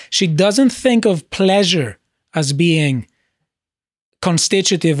case she doesn't think of pleasure as being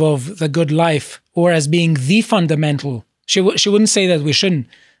constitutive of the good life or as being the fundamental? She wouldn't say that we shouldn't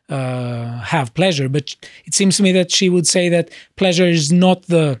have pleasure, but it seems to me that she would say that pleasure is not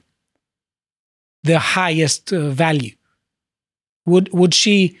the highest value. Would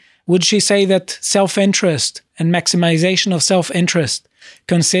she say that self-interest and maximization of self-interest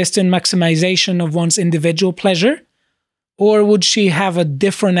consist in maximization of one's individual pleasure, Or would she have a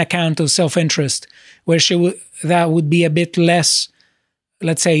different account of self-interest where that would be a bit less,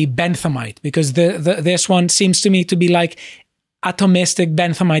 let's say, Benthamite? Because this one seems to me to be like atomistic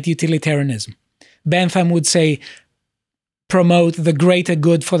Benthamite utilitarianism. Bentham would say, promote the greater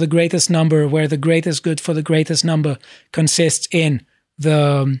good for the greatest number, where the greatest good for the greatest number consists in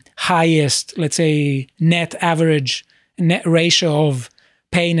the highest, let's say, net ratio of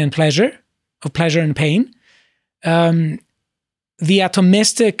pain and pleasure, of pleasure and pain. The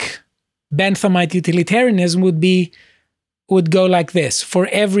atomistic Benthamite utilitarianism would go like this. For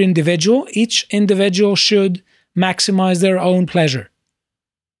every individual, each individual should maximize their own pleasure.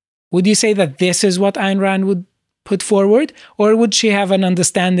 Would you say that this is what Ayn Rand would put forward? Or would she have an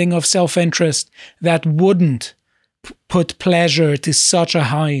understanding of self-interest that wouldn't put pleasure to such a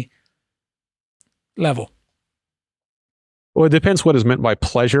high level? Well, it depends what is meant by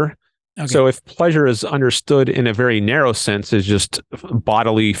pleasure. Okay. So if pleasure is understood in a very narrow sense as just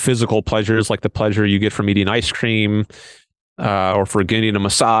bodily, physical pleasures, like the pleasure you get from eating ice cream or for getting a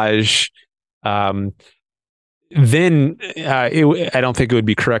massage, then I don't think it would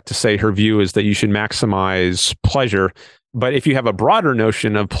be correct to say her view is that you should maximize pleasure. But if you have a broader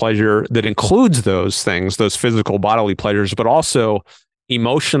notion of pleasure that includes those things, those physical bodily pleasures, but also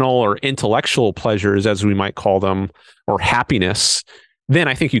emotional or intellectual pleasures, as we might call them, or happiness, then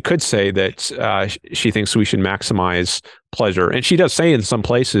I think you could say that she thinks we should maximize pleasure. And she does say in some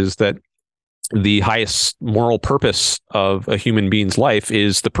places that the highest moral purpose of a human being's life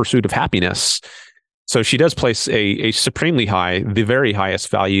is the pursuit of happiness. So she does place a supremely high, the very highest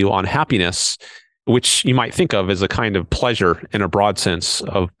value on happiness, which you might think of as a kind of pleasure in a broad sense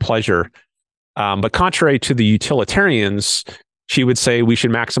of pleasure. But contrary to the utilitarians, she would say we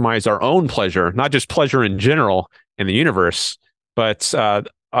should maximize our own pleasure, not just pleasure in general in the universe, but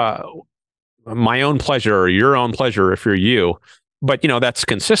my own pleasure or your own pleasure if you're you. But, that's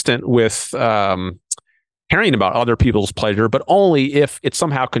consistent with caring about other people's pleasure, but only if it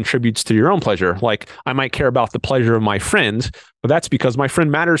somehow contributes to your own pleasure. Like I might care about the pleasure of my friend, but that's because my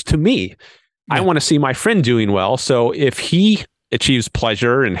friend matters to me. Yeah. I want to see my friend doing well. So if he achieves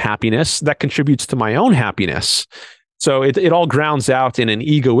pleasure and happiness, that contributes to my own happiness. So it all grounds out in an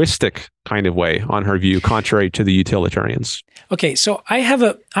egoistic kind of way on her view, contrary to the utilitarians. Okay, so I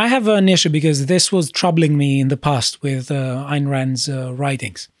have an issue because this was troubling me in the past with Ayn Rand's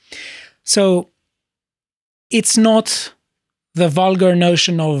writings. So it's not the vulgar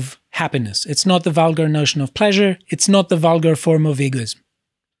notion of happiness. It's not the vulgar notion of pleasure. It's not the vulgar form of egoism.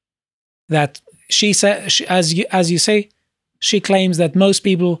 That she said, as you say, she claims that most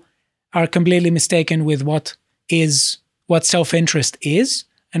people are completely mistaken with what self-interest is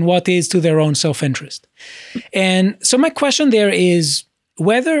and what is to their own self-interest. And so my question there is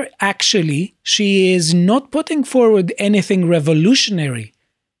whether actually she is not putting forward anything revolutionary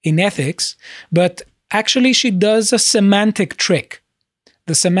in ethics, but actually she does a semantic trick.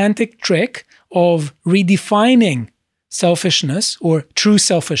 The semantic trick of redefining selfishness or true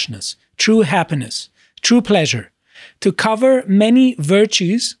selfishness, true happiness, true pleasure, to cover many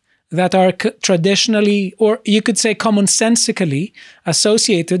virtues that are traditionally, or you could say commonsensically,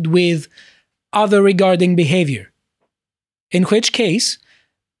 associated with other regarding behavior. In which case,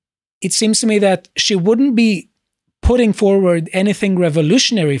 it seems to me that she wouldn't be putting forward anything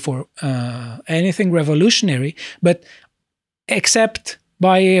revolutionary, but except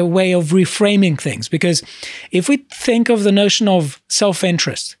by a way of reframing things. Because if we think of the notion of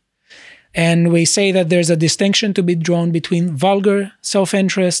self-interest, and we say that there's a distinction to be drawn between vulgar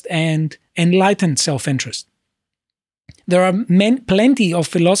self-interest and enlightened self-interest. There are plenty of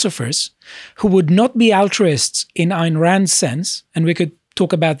philosophers who would not be altruists in Ayn Rand's sense, and we could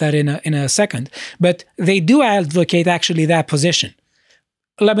talk about that in a second, but they do advocate actually that position.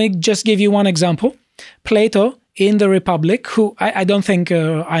 Let me just give you one example. Plato in the Republic, who I don't think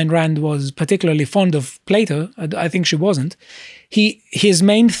Ayn Rand was particularly fond of Plato. I think she wasn't. His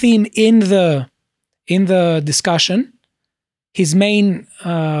main theme in the discussion, his main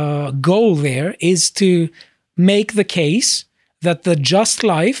goal there is to make the case that the just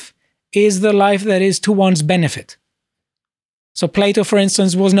life is the life that is to one's benefit. So Plato, for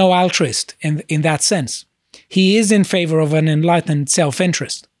instance, was no altruist in that sense. He is in favor of an enlightened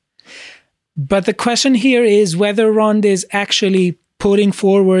self-interest. But the question here is whether Rand is actually putting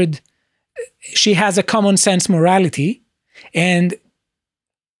forward, she has a common sense morality, and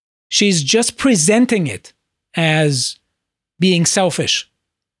she's just presenting it as being selfish,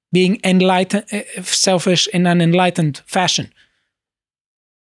 being enlightened, selfish in an enlightened fashion.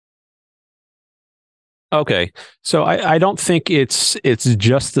 Okay. So I don't think it's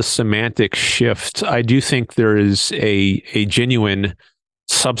just the semantic shift. I do think there is a genuine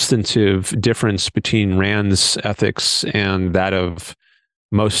substantive difference between Rand's ethics and that of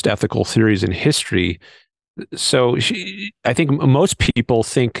most ethical theories in history. So I think most people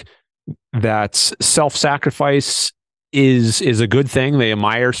think that self-sacrifice is a good thing. They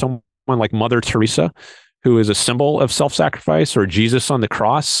admire someone like Mother Teresa, who is a symbol of self-sacrifice, or Jesus on the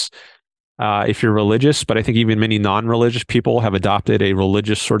cross, if you're religious. But I think even many non-religious people have adopted a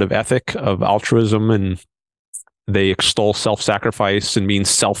religious sort of ethic of altruism, and they extol self-sacrifice and being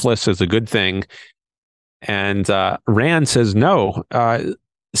selfless as a good thing. And Rand says no.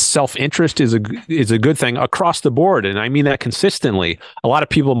 Self-interest is a good thing across the board, and I mean that consistently. A lot of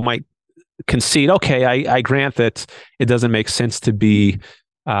people might concede, okay, I grant that it doesn't make sense to be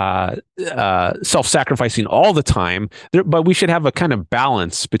self-sacrificing all the time, but we should have a kind of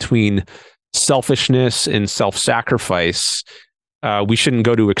balance between selfishness and self-sacrifice. We shouldn't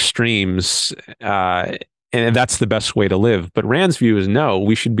go to extremes, and that's the best way to live. But Rand's view is no,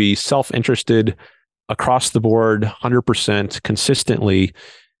 we should be self-interested across the board, 100% consistently.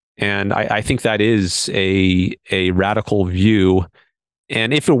 And I think that is a radical view.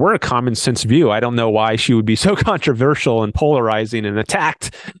 And if it were a common sense view, I don't know why she would be so controversial and polarizing and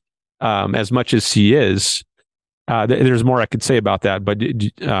attacked as much as she is. There's more I could say about that, but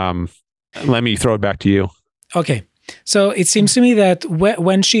let me throw it back to you. Okay. So it seems to me that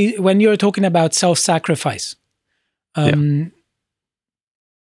when you're talking about self-sacrifice,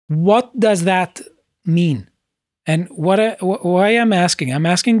 what does that mean? And why I'm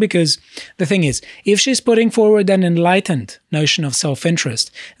asking because the thing is, if she's putting forward an enlightened notion of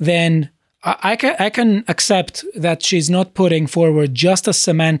self-interest, then I can accept that she's not putting forward just a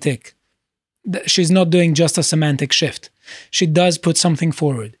semantic, she's not doing just a semantic shift. She does put something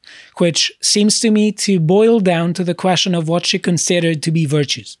forward, which seems to me to boil down to the question of what she considered to be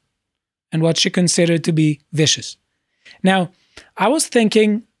virtues and what she considered to be vicious. Now, I was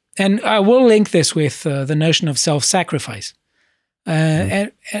thinking, and I will link this with the notion of self-sacrifice.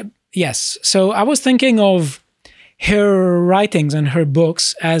 Yes, so I was thinking of her writings and her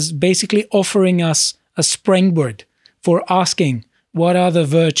books as basically offering us a springboard for asking what are the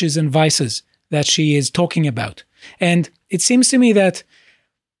virtues and vices that she is talking about. And it seems to me that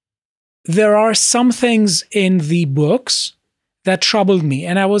there are some things in the books that troubled me.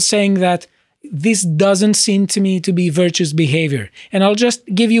 And I was saying that this doesn't seem to me to be virtuous behavior. And I'll just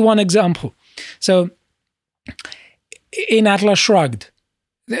give you one example. So in Atlas Shrugged,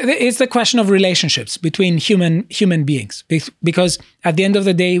 it's the question of relationships between human beings. Because at the end of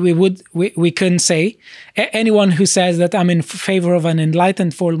the day, we couldn't say, anyone who says that I'm in favor of an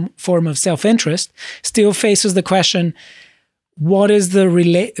enlightened form of self-interest still faces the question, what is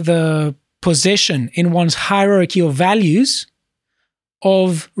the position in one's hierarchy of values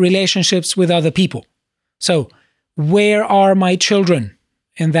of relationships with other people? So where are my children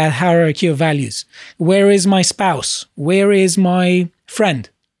in that hierarchy of values? Where is my spouse? Where is my friend?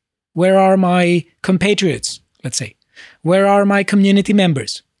 Where are my compatriots, let's say? Where are my community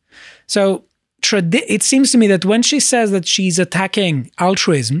members? So it seems to me that when she says that she's attacking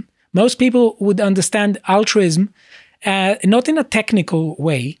altruism, most people would understand altruism not in a technical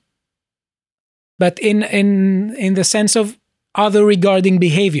way, but in the sense of other regarding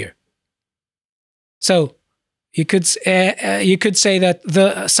behavior. So you could say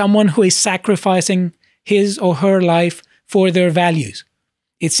that someone who is sacrificing his or her life for their values.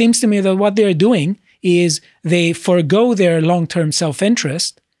 It seems to me that what they're doing is they forego their long-term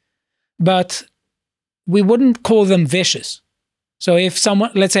self-interest, but we wouldn't call them vicious. So if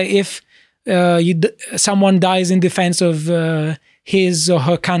someone, let's say, if someone dies in defense of his or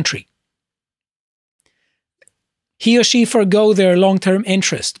her country, he or she forgo their long-term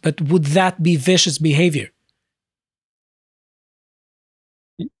interest, but would that be vicious behavior?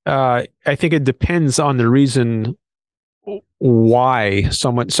 I think it depends on the reason why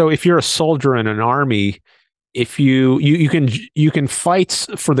someone. So if you're a soldier in an army, if you can fight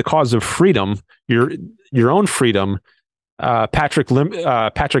for the cause of freedom, your own freedom. Patrick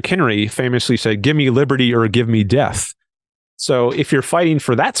Henry famously said, "Give me liberty or give me death." So if you're fighting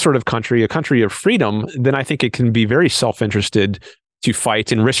for that sort of country, a country of freedom, then I think it can be very self-interested to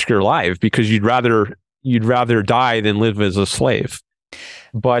fight and risk your life because you'd rather die than live as a slave.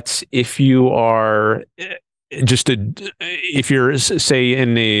 But if you are if you're, say,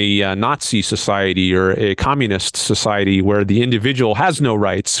 in a Nazi society or a communist society where the individual has no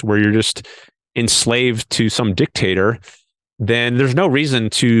rights, where you're just enslaved to some dictator, then there's no reason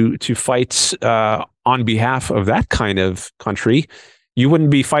to fight on behalf of that kind of country. you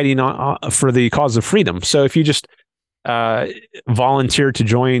wouldn't be fighting for the cause of freedom. So if you just volunteer to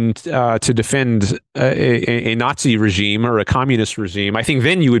join to defend a Nazi regime or a communist regime, I think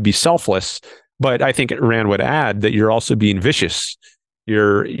then you would be selfless. But I think Rand would add that you're also being vicious.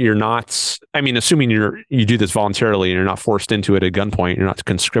 You're not. I mean, assuming you do this voluntarily and you're not forced into it at gunpoint, you're not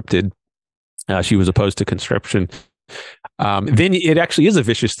conscripted. She was opposed to conscription. Then it actually is a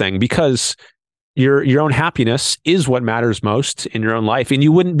vicious thing, because your own happiness is what matters most in your own life, and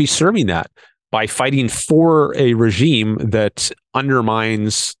you wouldn't be serving that by fighting for a regime that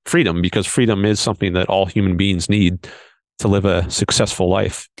undermines freedom, because freedom is something that all human beings need to live a successful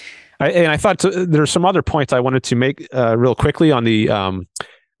life. And I thought there are some other points I wanted to make real quickly on the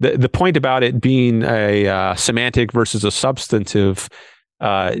point about it being a semantic versus a substantive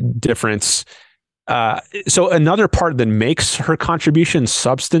difference. So another part that makes her contribution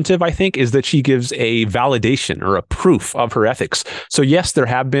substantive, I think, is that she gives a validation or a proof of her ethics. So yes, there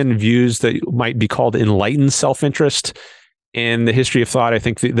have been views that might be called enlightened self-interest in the history of thought. I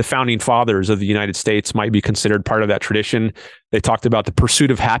think the founding fathers of the United States might be considered part of that tradition. They talked about the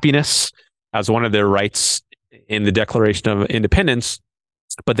pursuit of happiness as one of their rights in the Declaration of Independence,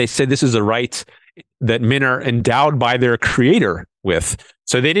 but they said this is a right that men are endowed by their creator with.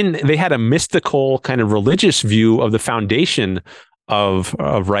 So they had a mystical kind of religious view of the foundation of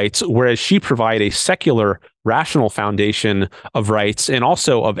rights, whereas she provided a secular, rational foundation of rights and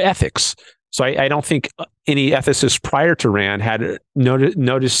also of ethics. So I don't think any ethicists prior to Rand had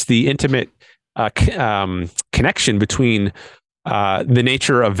noticed the intimate connection between the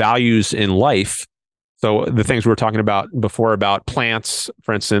nature of values in life. So the things we were talking about before about plants,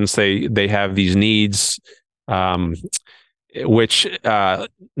 for instance, they have these needs, which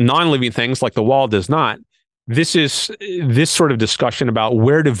non-living things like the wall does not. This sort of discussion about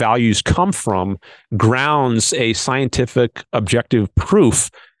where do values come from grounds a scientific objective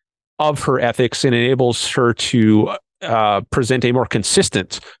proof of her ethics and enables her to present a more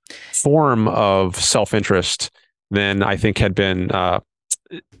consistent form of self-interest than I think had been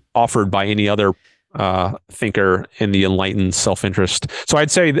offered by any other thinker in the enlightened self-interest. So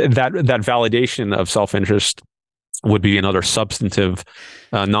I'd say that validation of self-interest would be another substantive,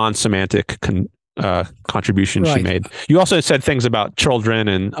 non-semantic contribution she made. You also said things about children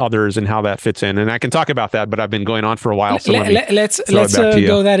and others and how that fits in, and I can talk about that, but I've been going on for a while. So let's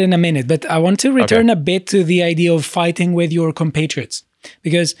go that in a minute. But I want to return a bit to the idea of fighting with your compatriots,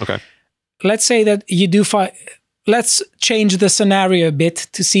 because let's say that you do fight. Let's change the scenario a bit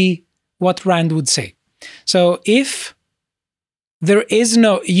to see what Rand would say. So if there is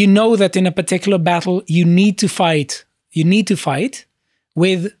you know that in a particular battle you need to fight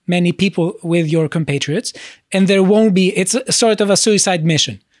with many people, with your compatriots, and there won't be, it's a sort of a suicide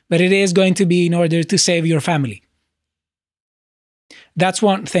mission, but it is going to be in order to save your family. That's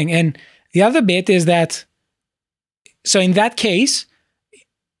one thing. And the other bit is that, so in that case,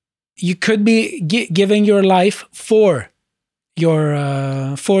 you could be giving your life for your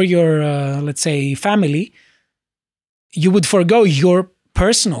let's say family. You would forego your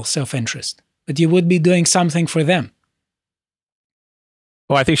personal self-interest, but you would be doing something for them.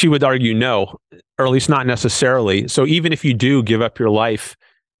 Well, I think she would argue no, or at least not necessarily. So even if you do give up your life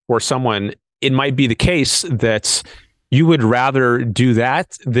for someone, it might be the case that you would rather do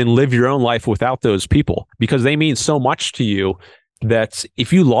that than live your own life without those people, because they mean so much to you that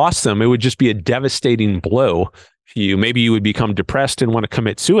if you lost them, it would just be a devastating blow to you. Maybe you would become depressed and want to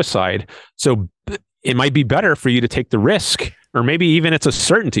commit suicide. So it might be better for you to take the risk, or maybe even it's a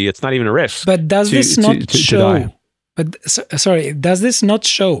certainty. It's not even a risk. But does this not show? But sorry, does this not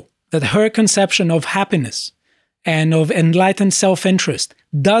show that her conception of happiness and of enlightened self-interest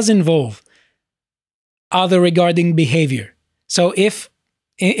does involve other regarding behavior? So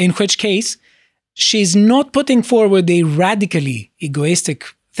in which case, she's not putting forward a radically egoistic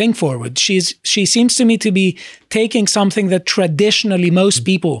thing forward. She seems to me to be taking something that traditionally most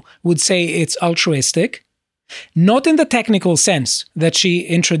people would say it's altruistic, not in the technical sense that she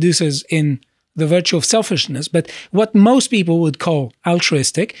introduces in the virtue of selfishness, but what most people would call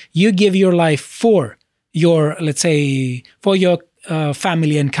altruistic. You give your life for your, let's say, for your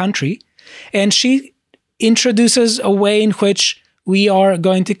family and country. And she introduces a way in which we are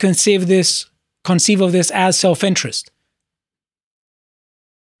going to conceive of this as self-interest.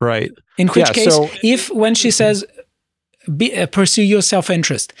 Right. In which case, when she says, pursue your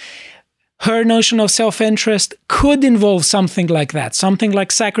self-interest, her notion of self-interest could involve something like that, something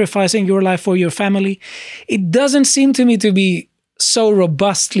like sacrificing your life for your family. It doesn't seem to me to be so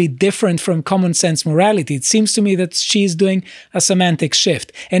robustly different from common sense morality. It seems to me that she's doing a semantic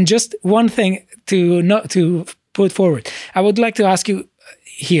shift. And just one thing to put forward. I would like to ask you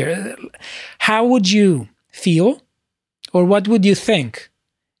here. How would you feel, or what would you think,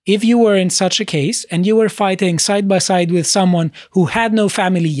 if you were in such a case and you were fighting side by side with someone who had no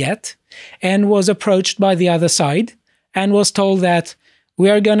family yet and was approached by the other side and was told that we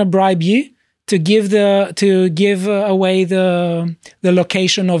are going to bribe you to give away the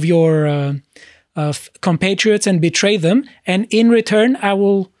location of your compatriots and betray them, and in return I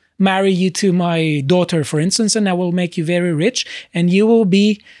will marry you to my daughter, for instance, and I will make you very rich, and you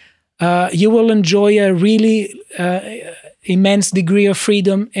will enjoy a really immense degree of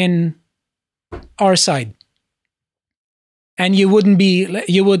freedom in our side. And you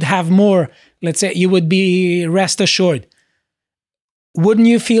would have more, let's say, you would be rest assured. Wouldn't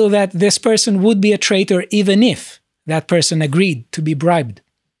you feel that this person would be a traitor even if that person agreed to be bribed?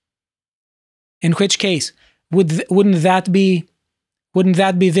 In which case, wouldn't that be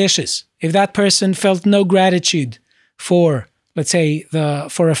vicious? If that person felt no gratitude for, let's say,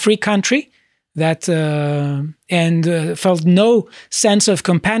 for a free country, that and felt no sense of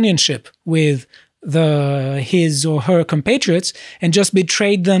companionship with his or her compatriots, and just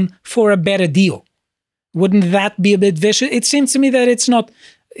betrayed them for a better deal, wouldn't that be a bit vicious? It seems to me that it's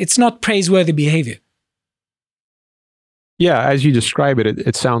not praiseworthy behavior. Yeah, as you describe it,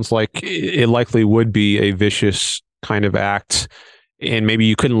 it sounds like it likely would be a vicious kind of act, and maybe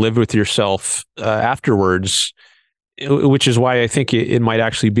you couldn't live with yourself afterwards, which is why I think it might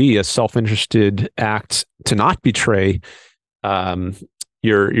actually be a self-interested act to not betray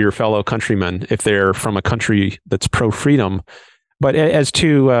your fellow countrymen if they're from a country that's pro-freedom. But as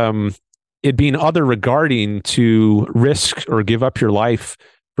to it being other regarding to risk or give up your life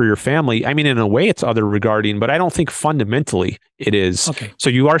for your family, I mean, in a way it's other regarding, but I don't think fundamentally it is. Okay. So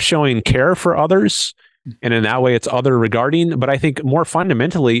you are showing care for others, and in that way it's other regarding, but I think more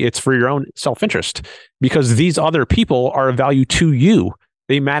fundamentally it's for your own self-interest, because these other people are of value to you.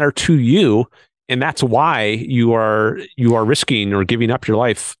 They matter to you, and that's why you are risking or giving up your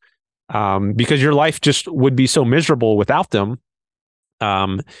life, because your life just would be so miserable without them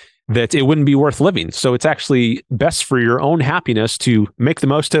that it wouldn't be worth living. So it's actually best for your own happiness to make the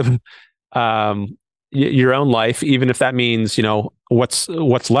most of your own life, even if that means, what's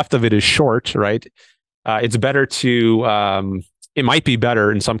left of it is short, right? It's better to, it might be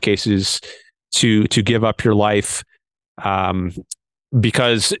better in some cases to give up your life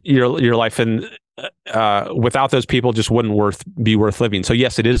because your life without those people just wouldn't be worth living. So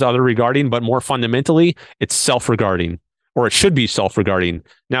yes, it is other regarding, but more fundamentally, it's self-regarding. Or it should be self-regarding.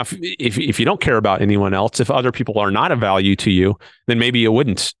 Now, if you don't care about anyone else, if other people are not of value to you, then maybe it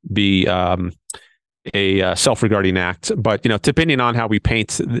wouldn't be a self-regarding act. But depending on how we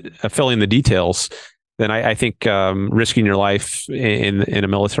paint, fill in the details, then I think risking your life in a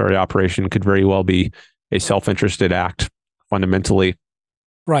military operation could very well be a self-interested act, fundamentally.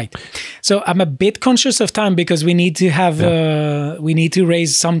 Right. So I'm a bit conscious of time because we need to we need to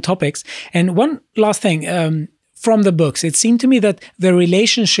raise some topics. And one last thing. From the books, it seemed to me that the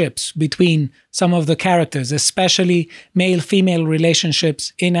relationships between some of the characters, especially male-female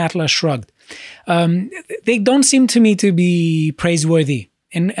relationships in Atlas Shrugged, they don't seem to me to be praiseworthy.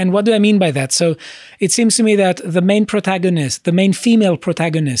 And what do I mean by that? So it seems to me that the main female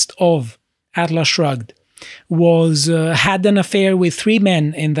protagonist of Atlas Shrugged had an affair with 3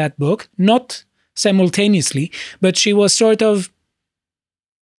 men in that book, not simultaneously, but she was sort of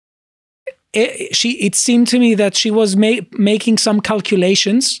it seemed to me that she was making some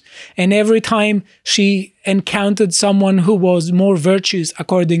calculations, and every time she encountered someone who was more virtuous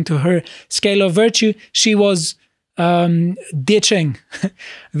according to her scale of virtue, she was ditching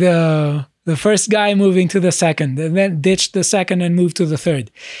the first guy, moving to the second, and then ditched the second and moved to the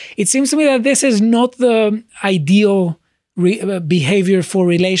third. It seems to me that this is not the ideal behavior for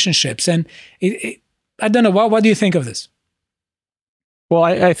relationships, and I don't know. What do you think of this? Well,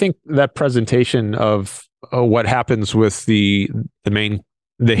 I think that presentation of what happens with the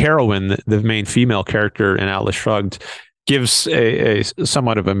heroine, the main female character in Atlas Shrugged, gives a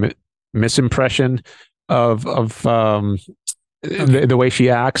somewhat of a misimpression of the way she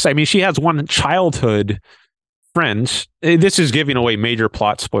acts. I mean, she has one childhood friend. This is giving away major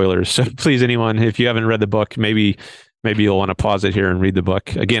plot spoilers, so please, anyone, if you haven't read the book, maybe you'll want to pause it here and read the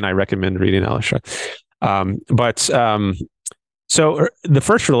book. Again, I recommend reading Atlas Shrugged. So the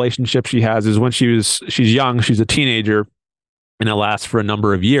first relationship she has is when she's young, she's a teenager, and it lasts for a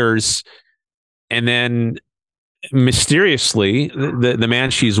number of years. And then mysteriously, the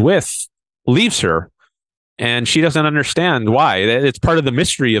man she's with leaves her, and she doesn't understand why. It's part of the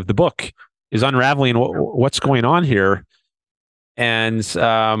mystery of the book, is unraveling what's going on here. And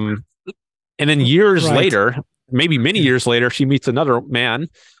then years later, maybe many years later, she meets another man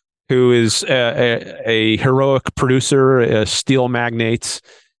who is a heroic producer, a steel magnate,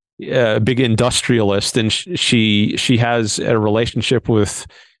 a big industrialist, and she has a relationship with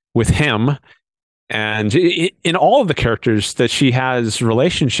him. And in all of the characters that she has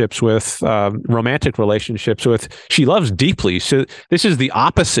relationships with, romantic relationships with, she loves deeply. So this is the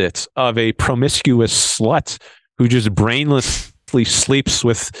opposite of a promiscuous slut who just brainlessly sleeps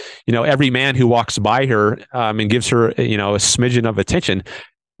with, every man who walks by her, and gives her, a smidgen of attention.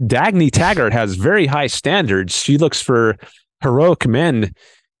 Dagny Taggart has very high standards. She looks for heroic men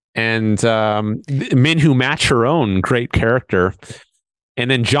and men who match her own. Great character. And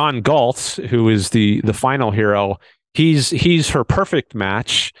then John Galt, who is the final hero, he's her perfect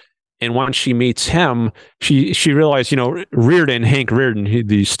match. And once she meets him, she realized, Hank Reardon,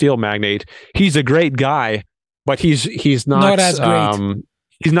 the steel magnate, he's a great guy, but he's not as great.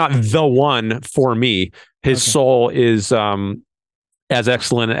 He's not the one for me. His soul is as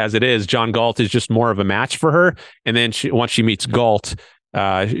excellent as it is. John Galt is just more of a match for her. And then once she meets Galt,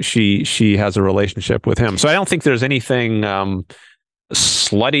 she has a relationship with him. So I don't think there's anything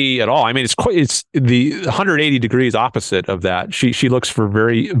slutty at all. I mean, it's the 180 degrees opposite of that. She looks for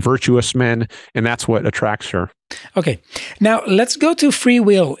very virtuous men, and that's what attracts her. Okay, now let's go to free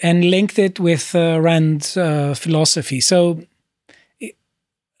will and link it with Rand's philosophy. So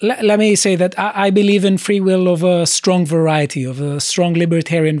let me say that I believe in free will of a strong variety, of a strong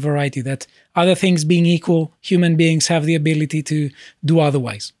libertarian variety, that other things being equal, human beings have the ability to do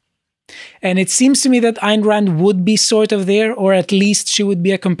otherwise. And it seems to me that Ayn Rand would be sort of there, or at least she would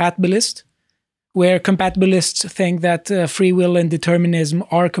be a compatibilist, where compatibilists think that free will and determinism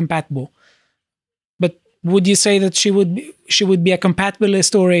are compatible. But would you say that she would be a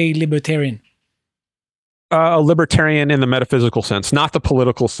compatibilist or a libertarian? A libertarian in the metaphysical sense, not the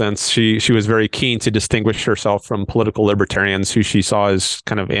political sense. She was very keen to distinguish herself from political libertarians who she saw as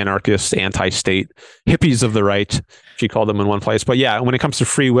kind of anarchists, anti-state, hippies of the right. She called them in one place. But yeah, when it comes to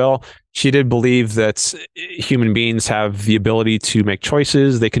free will, she did believe that human beings have the ability to make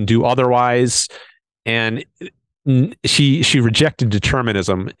choices. They can do otherwise. And she rejected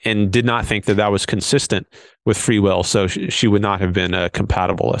determinism and did not think that was consistent with free will. So she would not have been a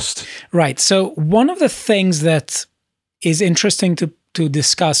compatibilist. Right. So one of the things that is interesting to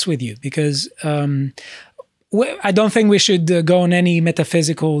discuss with you, because I don't think we should go on any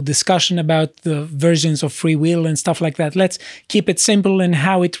metaphysical discussion about the versions of free will and stuff like that. Let's keep it simple and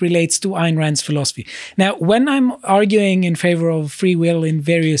how it relates to Ayn Rand's philosophy. Now, when I'm arguing in favor of free will in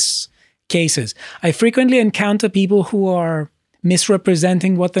various cases, I frequently encounter people who are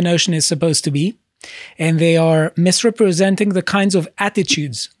misrepresenting what the notion is supposed to be, and they are misrepresenting the kinds of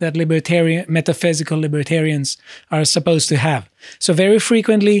attitudes that metaphysical libertarians are supposed to have. So very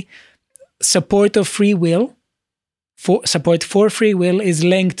frequently, support for free will is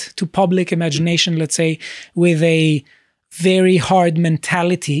linked to public imagination, let's say, with a very hard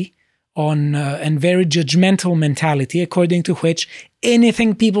mentality and very judgmental mentality, according to which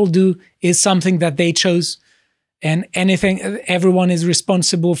anything people do is something that they chose, and everyone is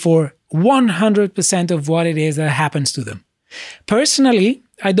responsible for 100% of what it is that happens to them. Personally,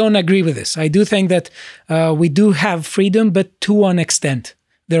 I don't agree with this. I do think that we do have freedom, but to an extent.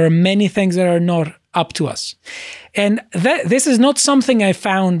 There are many things that are not up to us. And this is not something I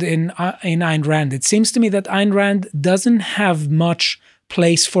found in Ayn Rand. It seems to me that Ayn Rand doesn't have much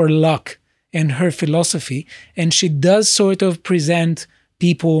place for luck in her philosophy, and she does sort of present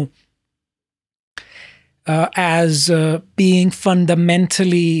people as being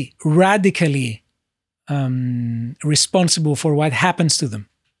fundamentally, radically responsible for what happens to them.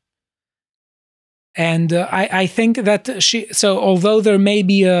 And I think that although there may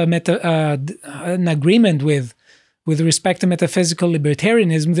be an agreement with respect to metaphysical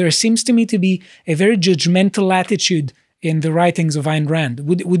libertarianism, there seems to me to be a very judgmental attitude in the writings of Ayn Rand.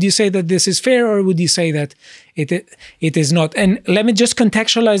 Would you say that this is fair, or would you say that it is not? And let me just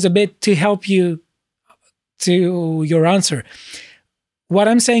contextualize a bit to help you to your answer. What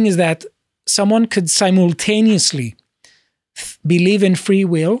I'm saying is that someone could simultaneously believe in free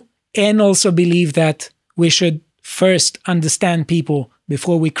will and also believe that we should first understand people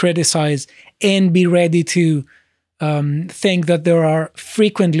before we criticize, and be ready to think that there are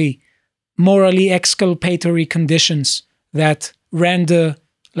frequently morally exculpatory conditions that render,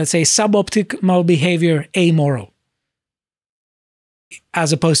 let's say, suboptimal behavior amoral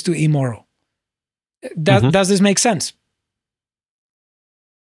as opposed to immoral. Does this make sense?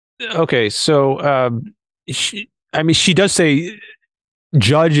 Okay, so she does say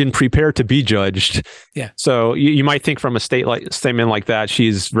judge and prepare to be judged. Yeah. So you might think from a statement like that,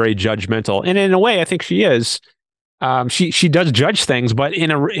 she's very judgmental. And in a way, I think she is. she does judge things, but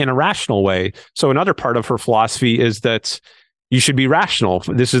in a rational way. So another part of her philosophy is that you should be rational.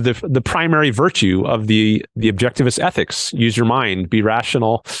 This is the primary virtue of the objectivist ethics. Use your mind, be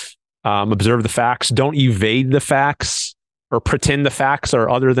rational, observe the facts, don't evade the facts or pretend the facts are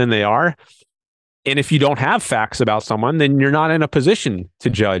other than they are. And if you don't have facts about someone, then you're not in a position to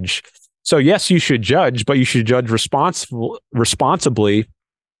judge. So yes, you should judge, but you should judge responsibly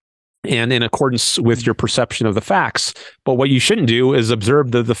and in accordance with your perception of the facts. But what you shouldn't do is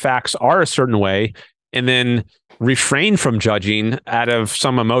observe that the facts are a certain way and then refrain from judging out of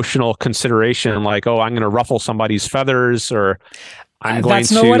some emotional consideration, like, oh, I'm going to ruffle somebody's feathers, or I'm going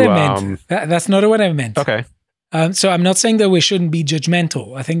to... That's not what I meant. That's not what I meant. Okay. So I'm not saying that we shouldn't be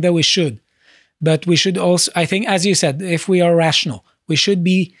judgmental. I think that we should. But we should also, I think, as you said, if we are rational, we should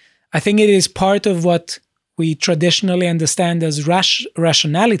be... I think it is part of what we traditionally understand as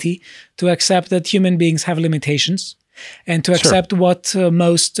rationality to accept that human beings have limitations and to accept what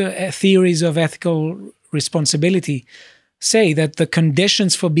most theories of ethical responsibility say, that the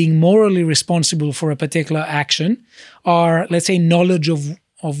conditions for being morally responsible for a particular action are, let's say, knowledge of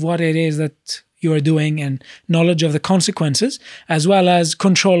what it is that you are doing and knowledge of the consequences, as well as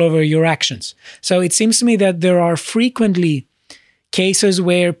control over your actions. So it seems to me that there are frequently cases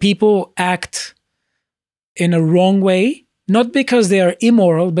where people act in a wrong way, not because they are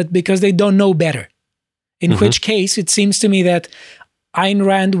immoral, but because they don't know better. In which case, it seems to me that Ayn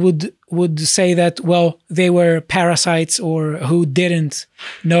Rand would say that, well, they were parasites or who didn't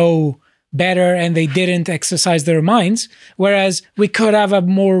know better and they didn't exercise their minds, whereas we could have a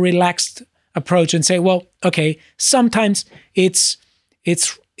more relaxed approach and say, well, okay, sometimes it's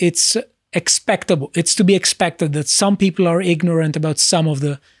expectable. It's to be expected that some people are ignorant about some of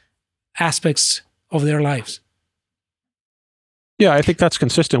the aspects of their lives. Yeah, I think that's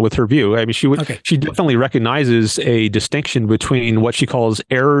consistent with her view. I mean, she definitely recognizes a distinction between what she calls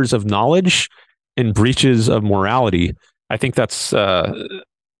errors of knowledge and breaches of morality. I think that's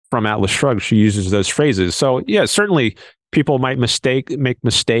from Atlas Shrugged. She uses those phrases. So yeah, certainly people might make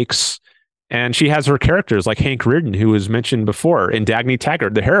mistakes. And she has her characters like Hank Rearden, who was mentioned before, and Dagny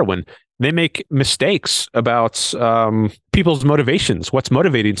Taggart, the heroine. They make mistakes about people's motivations. What's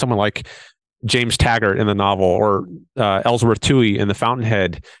motivating someone like James Taggart in the novel, or Ellsworth Toohey in The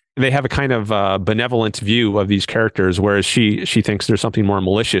Fountainhead? They have a kind of benevolent view of these characters, whereas she thinks there's something more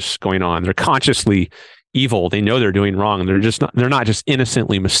malicious going on. They're consciously evil. They know they're doing wrong. They're not just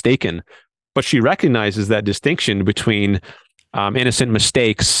innocently mistaken. But she recognizes that distinction between innocent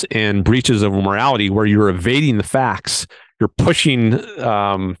mistakes and breaches of morality, where you're evading the facts, you're pushing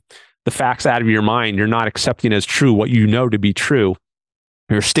the facts out of your mind, you're not accepting as true what you know to be true.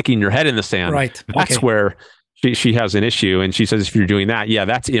 You're sticking your head in the sand. Right. That's where she has an issue. And she says, if you're doing that, yeah,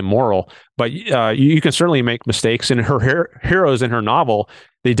 that's immoral. But you can certainly make mistakes. And her heroes in her novel,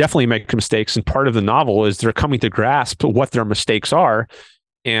 they definitely make mistakes. And part of the novel is they're coming to grasp what their mistakes are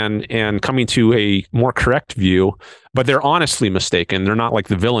and coming to a more correct view. But they're honestly mistaken. They're not like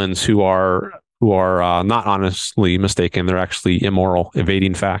the villains who are not honestly mistaken. They're actually immoral,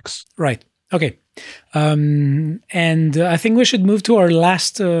 evading facts. Right. Okay. And I think we should move to our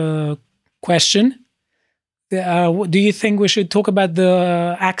last question. Do you think we should talk about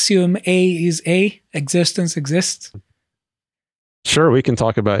the axiom A is A, existence exists? Sure, we can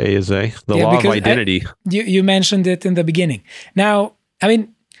talk about A is A, the law of identity. You mentioned it in the beginning. Now, I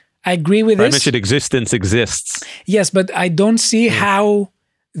mean, I agree with this. I mentioned existence exists. Yes, but I don't see how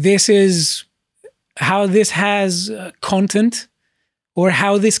this has content, or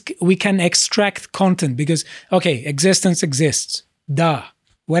how we can extract content, because, okay, existence exists. Duh.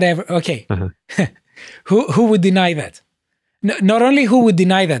 Whatever. Okay. Who would deny that? Not only who would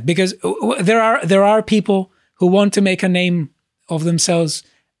deny that, because there are people who want to make a name of themselves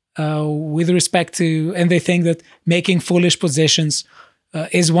with respect to, and they think that making foolish positions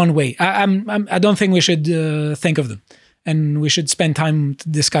is one way. I don't think we should think of them, and we should spend time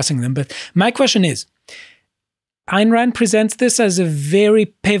discussing them. But my question is, Ayn Rand presents this as a very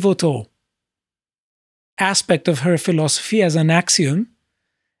pivotal aspect of her philosophy, as an axiom,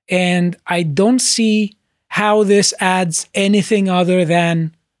 and I don't see how this adds anything other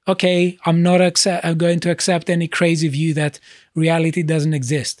than, okay, I'm going to accept any crazy view that reality doesn't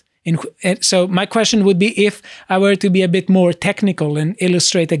exist. So my question would be, if I were to be a bit more technical and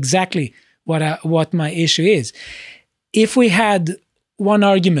illustrate exactly what my issue is, if we had one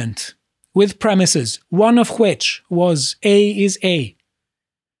argument with premises, one of which was A is A,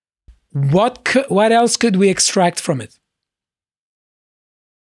 what else could we extract from it?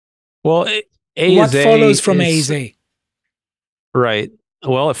 Well, A what is A. What follows from A is A? Right.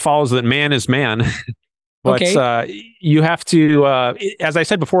 Well, it follows that man is man. But you have to, as I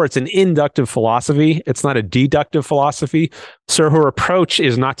said before, it's an inductive philosophy. It's not a deductive philosophy. So her approach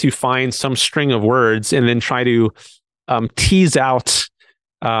is not to find some string of words and then try to tease out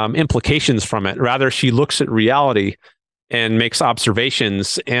implications from it. Rather, she looks at reality and makes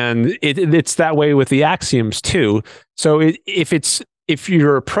observations. And it's that way with the axioms too. So if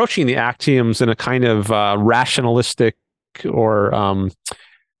you're approaching the axioms in a kind of rationalistic or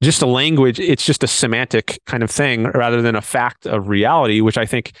just a language, it's just a semantic kind of thing rather than a fact of reality, which I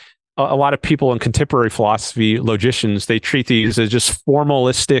think a lot of people in contemporary philosophy, logicians, they treat these as just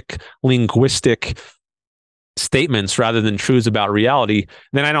formalistic, linguistic statements rather than truths about reality.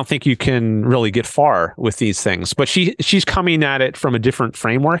 Then I don't think you can really get far with these things. But she's coming at it from a different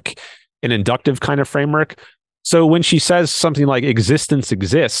framework, an inductive kind of framework. So when she says something like existence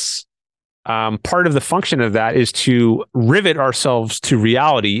exists, part of the function of that is to rivet ourselves to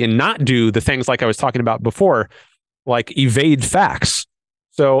reality and not do the things like I was talking about before, like evade facts.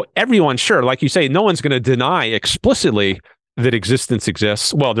 So everyone, sure, like you say, no one's going to deny explicitly that existence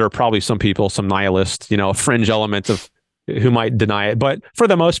exists. Well, there are probably some people, some nihilists, a fringe element of who might deny it. But for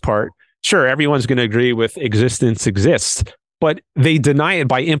the most part, sure, everyone's going to agree with existence exists, but they deny it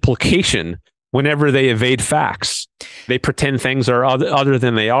by implication. Whenever they evade facts, they pretend things are other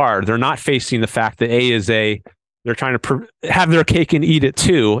than they are. They're not facing the fact that A is A. They're trying to have their cake and eat it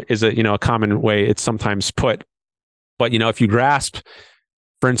too, is a common way it's sometimes put. But if you grasp,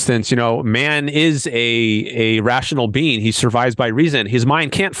 for instance, man is a rational being. He survives by reason. His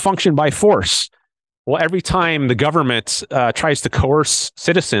mind can't function by force. Well, every time the government tries to coerce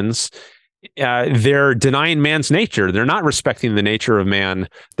citizens, they're denying man's nature. They're not respecting the nature of man,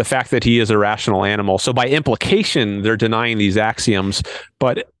 the fact that he is a rational animal. So by implication, they're denying these axioms,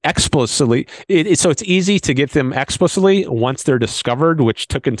 but explicitly, so it's easy to get them explicitly once they're discovered, which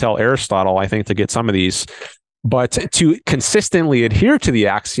took until Aristotle, I think, to get some of these. But to consistently adhere to the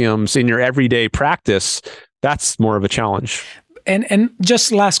axioms in your everyday practice, that's more of a challenge. And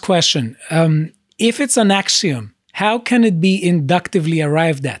just last question. If it's an axiom, how can it be inductively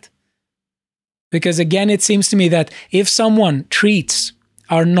arrived at? Because again, it seems to me that if someone treats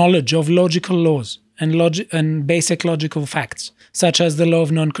our knowledge of logical laws and basic logical facts, such as the law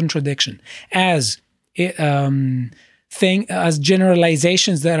of non-contradiction, as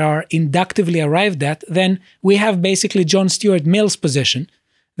generalizations that are inductively arrived at, then we have basically John Stuart Mill's position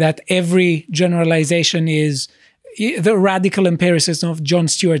that every generalization is the radical empiricism of John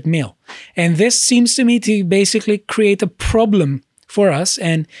Stuart Mill. And this seems to me to basically create a problem for us,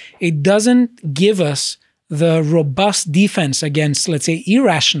 and it doesn't give us the robust defense against, let's say,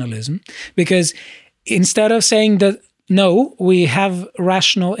 irrationalism, because instead of saying that, no, we have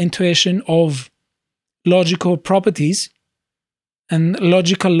rational intuition of logical properties and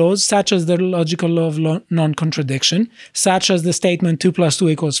logical laws, such as the logical law of non-contradiction, such as the statement 2 +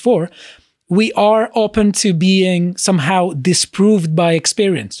 2 = 4, we are open to being somehow disproved by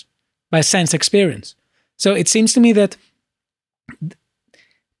experience, by sense experience. So it seems to me that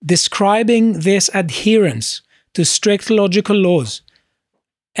describing this adherence to strict logical laws,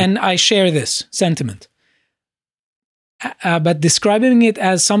 and I share this sentiment, but describing it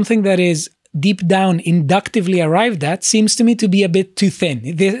as something that is deep down inductively arrived at seems to me to be a bit too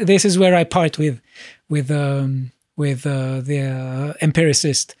thin. This is where I part with the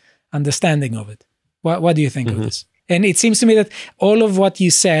empiricist understanding of it. What do you think of this? And it seems to me that all of what you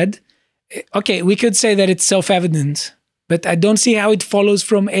said, okay, we could say that it's self-evident, but I don't see how it follows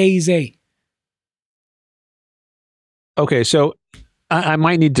from A is A. Okay, so I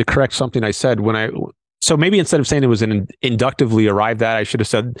might need to correct something I said so maybe instead of saying it was an inductively arrived at, I should have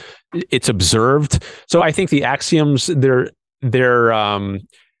said it's observed. So I think the axioms, they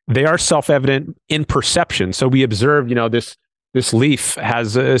are self-evident in perception. So we observe, this leaf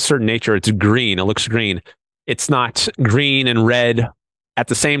has a certain nature. It's green. It looks green. It's not green and red at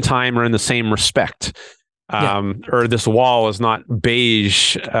the same time or in the same respect. Or this wall is not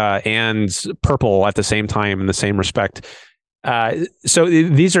beige and purple at the same time in the same respect. So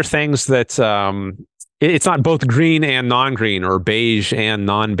these are things that it's not both green and non-green or beige and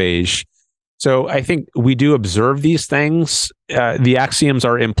non-beige. So I think we do observe these things. The axioms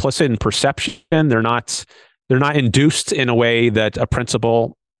are implicit in perception. They're not induced in a way that a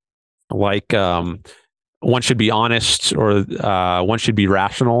principle like one should be honest or one should be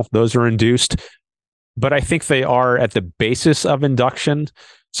rational. Those are induced. But I think they are at the basis of induction.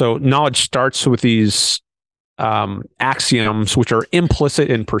 So knowledge starts with these axioms, which are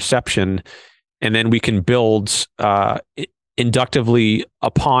implicit in perception, and then we can build inductively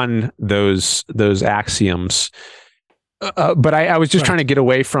upon those axioms. But I was just trying to get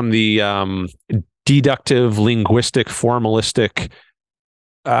away from the deductive, linguistic, formalistic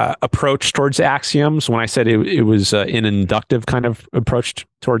approach towards axioms. When I said it was an inductive kind of approach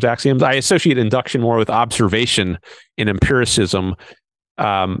towards axioms, I associate induction more with observation and empiricism.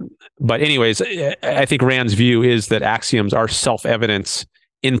 But anyways, I think Rand's view is that axioms are self-evident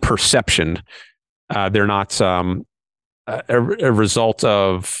in perception. They're not a result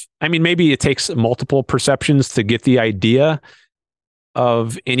of, I mean, maybe it takes multiple perceptions to get the idea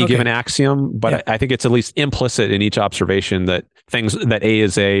of any given axiom, but I think it's at least implicit in each observation that A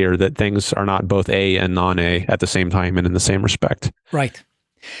is A, or that things are not both A and non-A at the same time and in the same respect. Right.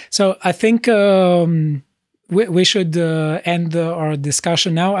 So I think we should end our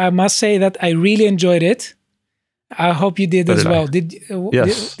discussion now. I must say that I really enjoyed it. I hope you did as well.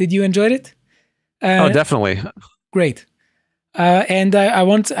 Yes. Did you enjoy it? Oh, definitely. Great. And I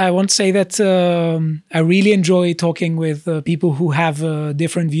want to say that I really enjoy talking with people who have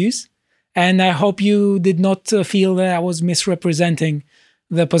different views, and I hope you did not feel that I was misrepresenting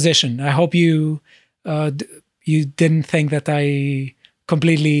the position. I hope you didn't think that I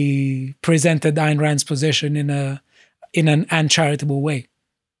completely presented Ayn Rand's position in an uncharitable way.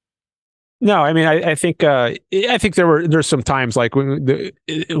 No, I mean, I think there's some times like when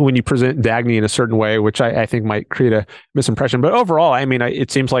you present Dagny in a certain way, which I think might create a misimpression. But overall, I mean, it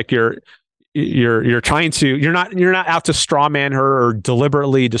seems like you're trying to, you're not out to straw man her or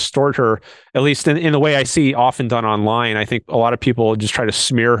deliberately distort her. At least in the way I see often done online, I think a lot of people just try to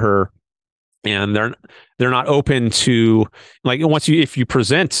smear her, and they're not open to, like, if you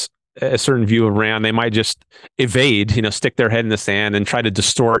present a certain view of Rand, they might just evade, stick their head in the sand and try to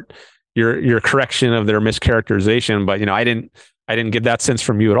distort your correction of their mischaracterization. But I didn't get that sense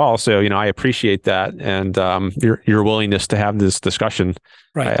from you at all. So I appreciate that, and your willingness to have this discussion.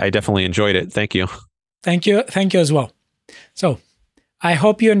 Right. I definitely enjoyed it. Thank you. Thank you as well. So I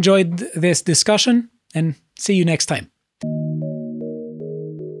hope you enjoyed this discussion, and see you next time.